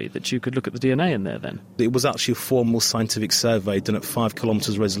country that you could look at the DNA in there then? It was actually a formal scientific survey done at 5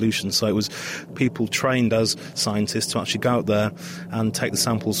 kilometres resolution, so it was people trained as scientists to actually go out there and take the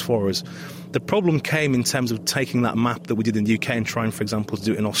samples for us. The problem came in terms of taking that map that we did in the UK and trying, for example, to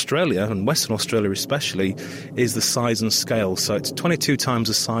do it in Australia, and Western Australia especially, is the size and scale. So it's 22 times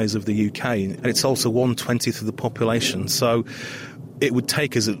the size of the UK, and it's also 1/20th of the population. So it would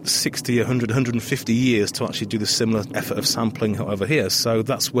take us 60, 100, 150 years to actually do the similar effort of sampling over here. So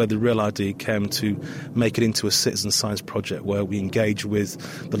that's where the real idea came, to make it into a citizen science project where we engage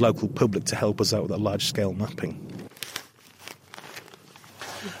with the local public to help us out with that large-scale mapping.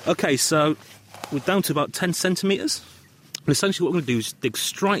 OK, so we're down to about 10 centimetres. And essentially what we're going to do is dig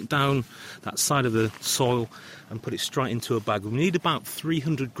straight down that side of the soil and put it straight into a bag. We need about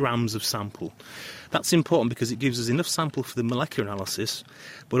 300 grams of sample. That's important because it gives us enough sample for the molecular analysis,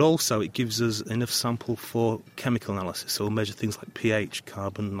 but also it gives us enough sample for chemical analysis. So we'll measure things like pH,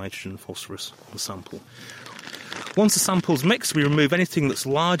 carbon, nitrogen, phosphorus on the sample. Once the sample's mixed, we remove anything that's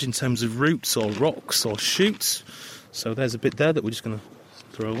large in terms of roots or rocks or shoots. So there's a bit there that we're just going to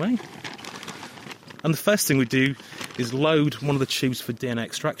throw away. And the first thing we do is load one of the tubes for DNA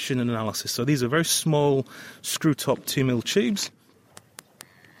extraction and analysis. So these are very small screw-top 2mm tubes.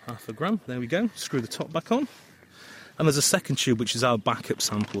 Half a gram, there we go. Screw the top back on. And there's a second tube which is our backup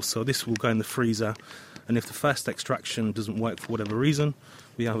sample. So this will go in the freezer, and if the first extraction doesn't work for whatever reason,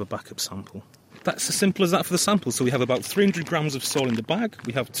 we have a backup sample. That's as simple as that for the sample. So we have about 300 grams of soil in the bag.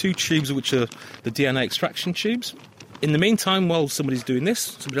 We have 2 tubes which are the DNA extraction tubes. In the meantime, while somebody's doing this,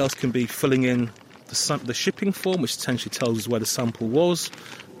 somebody else can be filling in the shipping form, which essentially tells us where the sample was,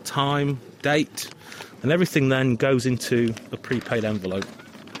 time, date, and everything then goes into a prepaid envelope.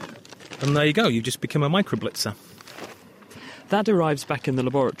 And there you go, you just become a microblitzer. That arrives back in the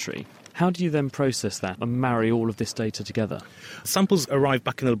laboratory. How do you then process that and marry all of this data together? Samples arrive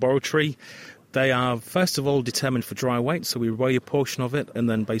back in the laboratory. They are, first of all, determined for dry weight, so we weigh a portion of it and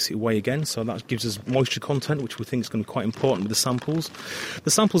then basically weigh again. So that gives us moisture content, which we think is going to be quite important with the samples.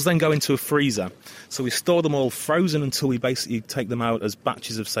 The samples then go into a freezer. So we store them all frozen until we basically take them out as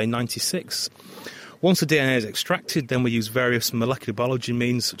batches of, say, 96. Once the DNA is extracted, then we use various molecular biology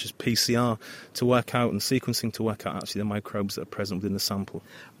means, such as PCR, to work out, and sequencing to work out actually the microbes that are present within the sample.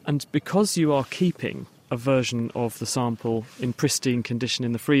 And because you are keeping a version of the sample in pristine condition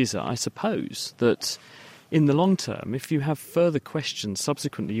in the freezer, I suppose that in the long term, if you have further questions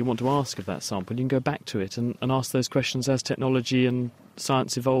subsequently you want to ask of that sample, you can go back to it and ask those questions as technology and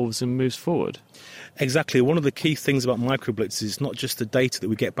science evolves and moves forward. Exactly. One of the key things about microblitz is not just the data that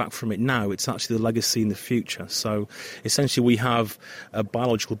we get back from it now, it's actually the legacy in the future. So essentially we have a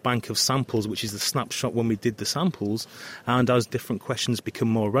biological bank of samples, which is the snapshot when we did the samples, and as different questions become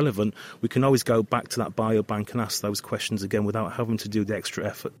more relevant, we can always go back to that biobank and ask those questions again without having to do the extra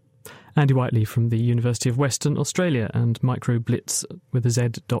effort. Andy Whiteley from the University of Western Australia, and microblitz with a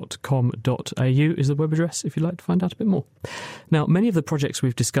z.com.au is the web address if you'd like to find out a bit more. Now, many of the projects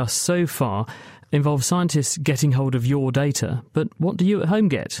we've discussed so far involve scientists getting hold of your data, but what do you at home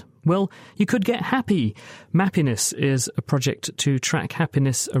get? Well, you could get Happy. Mappiness is a project to track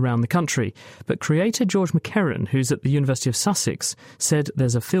happiness around the country, but creator George McKerran, who's at the University of Sussex, said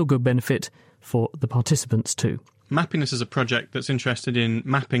there's a feel-good benefit for the participants too. Mappiness is a project that's interested in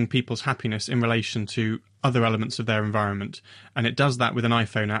mapping people's happiness in relation to other elements of their environment. And it does that with an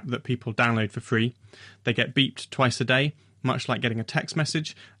iPhone app that people download for free. They get beeped twice a day, much like getting a text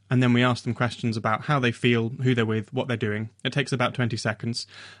message. And then we ask them questions about how they feel, who they're with, what they're doing. It takes about 20 seconds.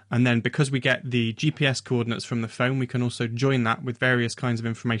 And then because we get the GPS coordinates from the phone, we can also join that with various kinds of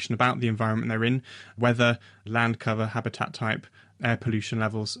information about the environment they're in, weather, land cover, habitat type, air pollution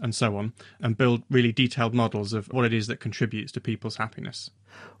levels, and so on, and build really detailed models of what it is that contributes to people's happiness.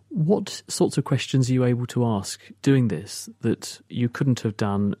 What sorts of questions are you able to ask doing this that you couldn't have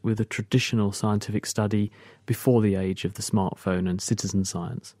done with a traditional scientific study before the age of the smartphone and citizen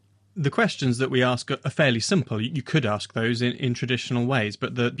science? The questions that we ask are fairly simple. You could ask those in traditional ways,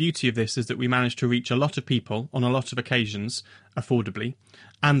 but the beauty of this is that we manage to reach a lot of people on a lot of occasions affordably,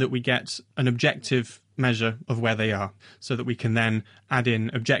 and that we get an objective measure of where they are, so that we can then add in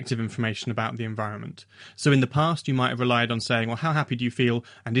objective information about the environment. So in the past, you might have relied on saying, well, how happy do you feel,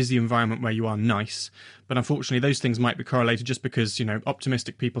 and is the environment where you are nice? But unfortunately, those things might be correlated just because,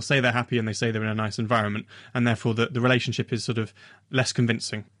 optimistic people say they're happy and they say they're in a nice environment, and therefore the relationship is sort of less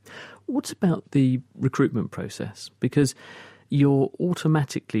convincing. What about the recruitment process? Because you're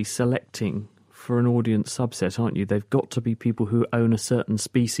automatically selecting for an audience subset, aren't you? They've got to be people who own a certain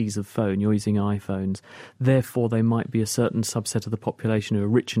species of phone. You're using iPhones. Therefore, they might be a certain subset of the population who are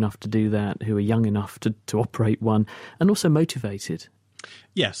rich enough to do that, who are young enough to operate one, and also motivated.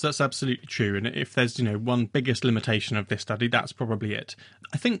 Yes, that's absolutely true. And if there's, one biggest limitation of this study, that's probably it.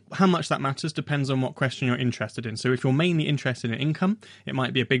 I think how much that matters depends on what question you're interested in. So if you're mainly interested in income, it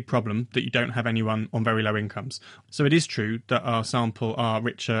might be a big problem that you don't have anyone on very low incomes. So it is true that our sample are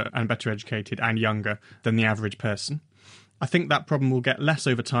richer and better educated and younger than the average person. I think that problem will get less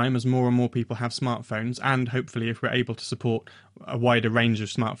over time as more and more people have smartphones, and hopefully if we're able to support a wider range of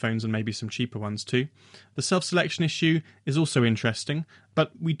smartphones and maybe some cheaper ones too. The self-selection issue is also interesting,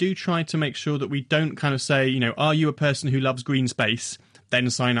 but we do try to make sure that we don't kind of say, are you a person who loves green space? Then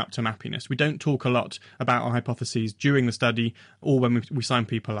sign up to Mappiness. We don't talk a lot about our hypotheses during the study or when we sign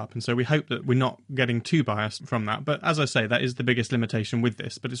people up. And so we hope that we're not getting too biased from that. But as I say, that is the biggest limitation with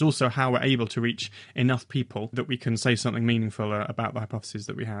this. But it's also how we're able to reach enough people that we can say something meaningful about the hypotheses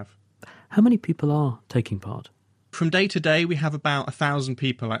that we have. How many people are taking part? From day to day, we have about 1,000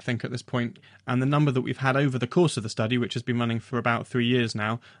 people, I think, at this point. And the number that we've had over the course of the study, which has been running for about 3 years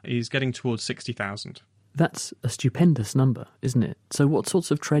now, is getting towards 60,000. That's a stupendous number, isn't it? So what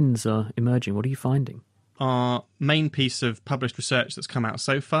sorts of trends are emerging? What are you finding? Our main piece of published research that's come out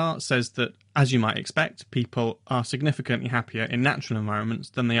so far says that, as you might expect, people are significantly happier in natural environments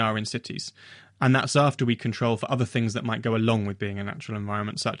than they are in cities. And that's after we control for other things that might go along with being a natural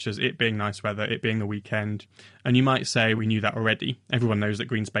environment, such as it being nice weather, it being the weekend. And you might say we knew that already. Everyone knows that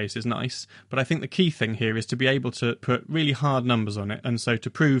green space is nice. But I think the key thing here is to be able to put really hard numbers on it. And so to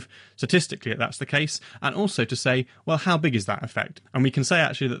prove statistically that that's the case, and also to say, well, how big is that effect? And we can say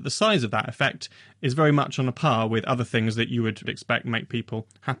actually that the size of that effect is very much on a par with other things that you would expect make people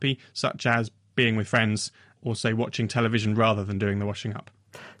happy, such as being with friends or, say, watching television rather than doing the washing up.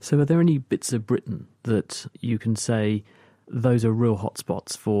 So are there any bits of Britain that you can say those are real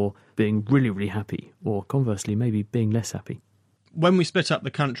hotspots for being really, really happy, or conversely, maybe being less happy? When we split up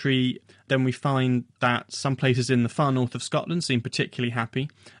the country, then we find that some places in the far north of Scotland seem particularly happy.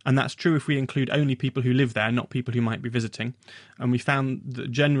 And that's true if we include only people who live there, not people who might be visiting. And we found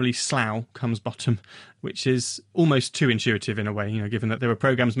that generally Slough comes bottom, which is almost too intuitive in a way, given that there are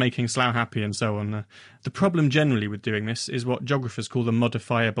programmes making Slough happy and so on. The problem generally with doing this is what geographers call the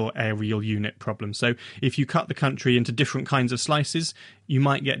modifiable areal unit problem. So if you cut the country into different kinds of slices, you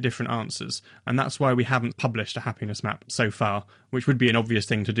might get different answers. And that's why we haven't published a happiness map so far, which would be an obvious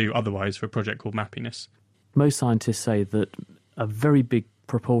thing to do otherwise for a project called Mappiness. Most scientists say that a very big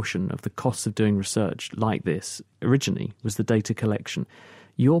proportion of the costs of doing research like this originally was the data collection.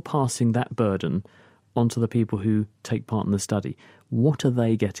 You're passing that burden onto the people who take part in the study. What are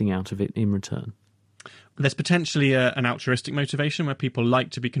they getting out of it in return? There's potentially an altruistic motivation where people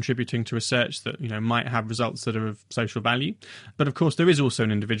like to be contributing to research that might have results that are of social value. But of course, there is also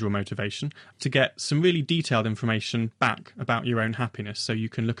an individual motivation to get some really detailed information back about your own happiness. So you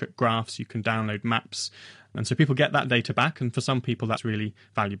can look at graphs, you can download maps. And so people get that data back, and for some people that's really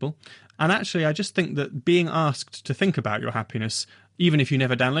valuable. And actually, I just think that being asked to think about your happiness, even if you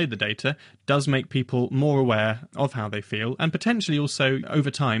never download the data, does make people more aware of how they feel, and potentially also, over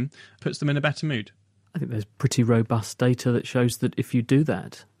time, puts them in a better mood. I think there's pretty robust data that shows that if you do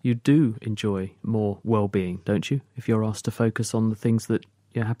that, you do enjoy more well-being, don't you? If you're asked to focus on the things that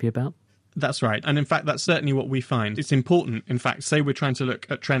you're happy about. That's right. And in fact, that's certainly what we find. It's important, in fact, say we're trying to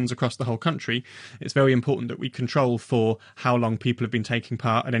look at trends across the whole country, it's very important that we control for how long people have been taking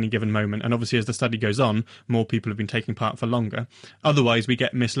part at any given moment. And obviously, as the study goes on, more people have been taking part for longer. Otherwise, we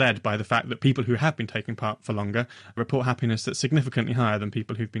get misled by the fact that people who have been taking part for longer report happiness that's significantly higher than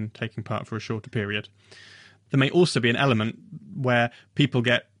people who've been taking part for a shorter period. There may also be an element where people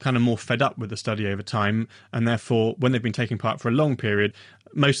get kind of more fed up with the study over time, and therefore, when they've been taking part for a long period,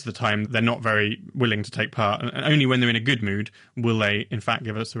 most of the time they're not very willing to take part, and only when they're in a good mood will they, in fact,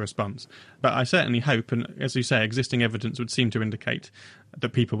 give us a response. But I certainly hope, and as you say, existing evidence would seem to indicate that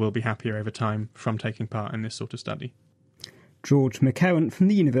people will be happier over time from taking part in this sort of study. George McCowan from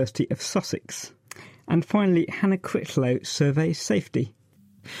the University of Sussex. And finally, Hannah Critlow surveys safety.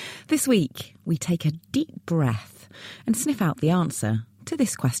 This week, we take a deep breath and sniff out the answer to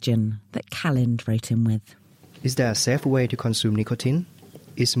this question that Callind wrote in with. Is there a safe way to consume nicotine?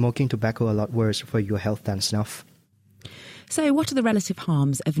 is smoking tobacco a lot worse for your health than snuff. So what are the relative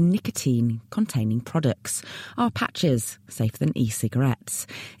harms of nicotine-containing products? Are patches safer than e-cigarettes?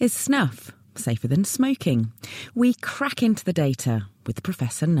 Is snuff safer than smoking? We crack into the data with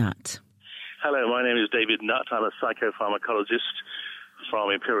Professor Nutt. Hello, my name is David Nutt. I'm a psychopharmacologist from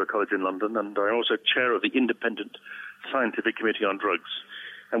Imperial College in London, and I'm also chair of the Independent Scientific Committee on Drugs.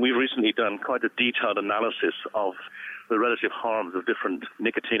 And we've recently done quite a detailed analysis of the relative harms of different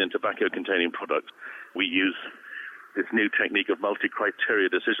nicotine and tobacco-containing products. We use this new technique of multi-criteria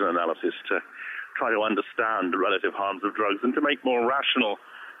decision analysis to try to understand the relative harms of drugs and to make more rational,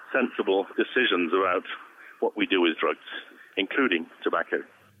 sensible decisions about what we do with drugs, including tobacco.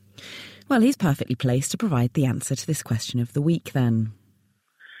 Well, he's perfectly placed to provide the answer to this question of the week, then.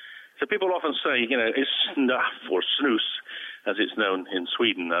 So people often say, is snuff or snus, as it's known in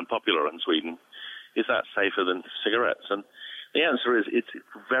Sweden and popular in Sweden, is that safer than cigarettes? And the answer is it's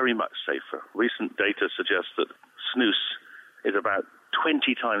very much safer. Recent data suggests that snus is about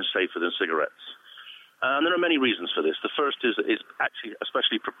 20 times safer than cigarettes. And there are many reasons for this. The first is actually a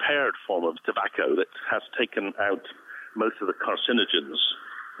specially prepared form of tobacco that has taken out most of the carcinogens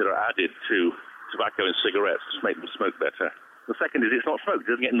that are added to tobacco and cigarettes to make them smoke better. The second is it's not smoked, it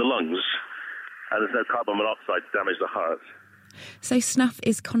doesn't get in the lungs, and there's no carbon monoxide to damage the heart. So snuff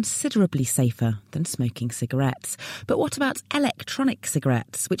is considerably safer than smoking cigarettes. But what about electronic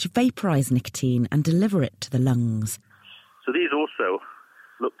cigarettes, which vaporise nicotine and deliver it to the lungs? So these also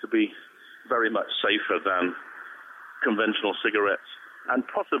look to be very much safer than conventional cigarettes, and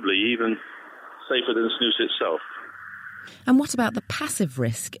possibly even safer than snus itself. And what about the passive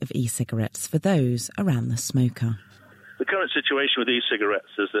risk of e-cigarettes for those around the smoker? The current situation with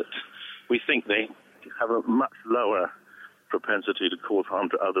e-cigarettes is that we think they have a much lower propensity to cause harm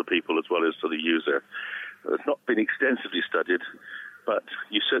to other people as well as to the user. It's not been extensively studied, but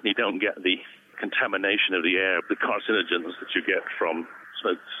you certainly don't get the contamination of the air, the carcinogens that you get from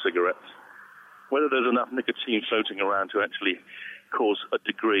smoked cigarettes. Whether there's enough nicotine floating around to actually cause a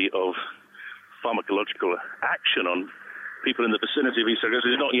degree of pharmacological action on people in the vicinity of e-cigarettes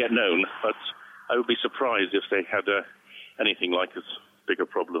is not yet known, but I would be surprised if they had anything like as big a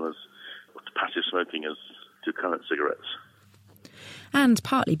problem as passive smoking as do current cigarettes. And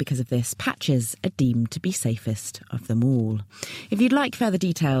partly because of this, patches are deemed to be safest of them all. If you'd like further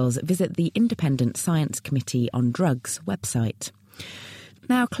details, visit the Independent Science Committee on Drugs website.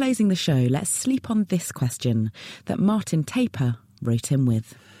 Now, closing the show, let's sleep on this question that Martin Taper wrote in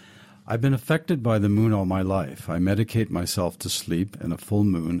with. I've been affected by the moon all my life. I medicate myself to sleep in a full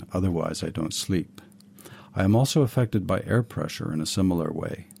moon, otherwise I don't sleep. I am also affected by air pressure in a similar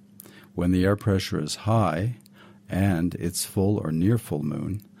way. When the air pressure is high, and it's full or near full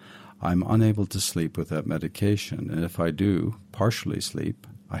moon, I'm unable to sleep without medication, and if I do partially sleep,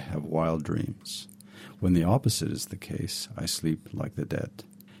 I have wild dreams. When the opposite is the case, I sleep like the dead.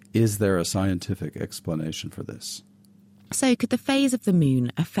 Is there a scientific explanation for this? So could the phase of the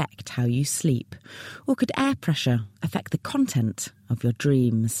moon affect how you sleep? Or could air pressure affect the content of your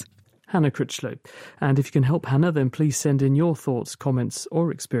dreams? Hannah Critchlow. And if you can help Hannah, then please send in your thoughts, comments or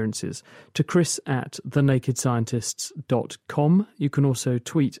experiences to chris@thenakedscientists.com. You can also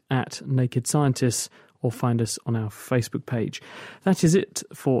tweet @nakedscientists or find us on our Facebook page. That is it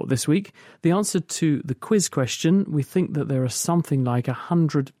for this week. The answer to the quiz question, we think that there are something like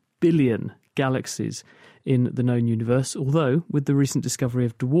 100 billion galaxies in the known universe, although with the recent discovery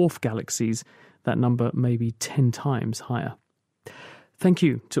of dwarf galaxies, that number may be 10 times higher. Thank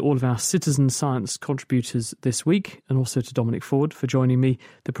you to all of our citizen science contributors this week, and also to Dominic Ford for joining me.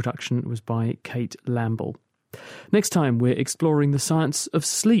 The production was by Kate Lamble. Next time, we're exploring the science of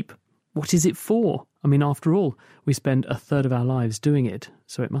sleep. What is it for? I mean, after all, we spend a third of our lives doing it,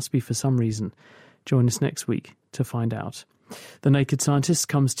 so it must be for some reason. Join us next week to find out. The Naked Scientists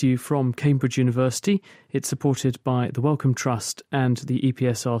comes to you from Cambridge University. It's supported by the Wellcome Trust and the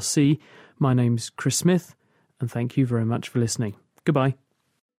EPSRC. My name's Chris Smith, and thank you very much for listening. Goodbye.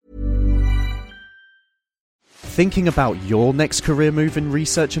 Thinking about your next career move in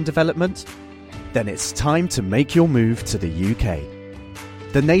research and development? Then it's time to make your move to the UK.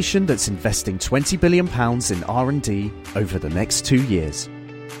 The nation that's investing £20 billion in R&D over the next 2 years.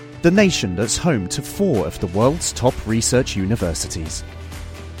 The nation that's home to 4 of the world's top research universities.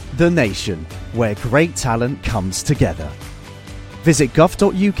 The nation where great talent comes together. Visit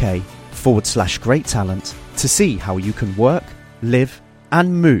gov.uk/great talent to see how you can work, live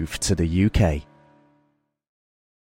and move to the UK.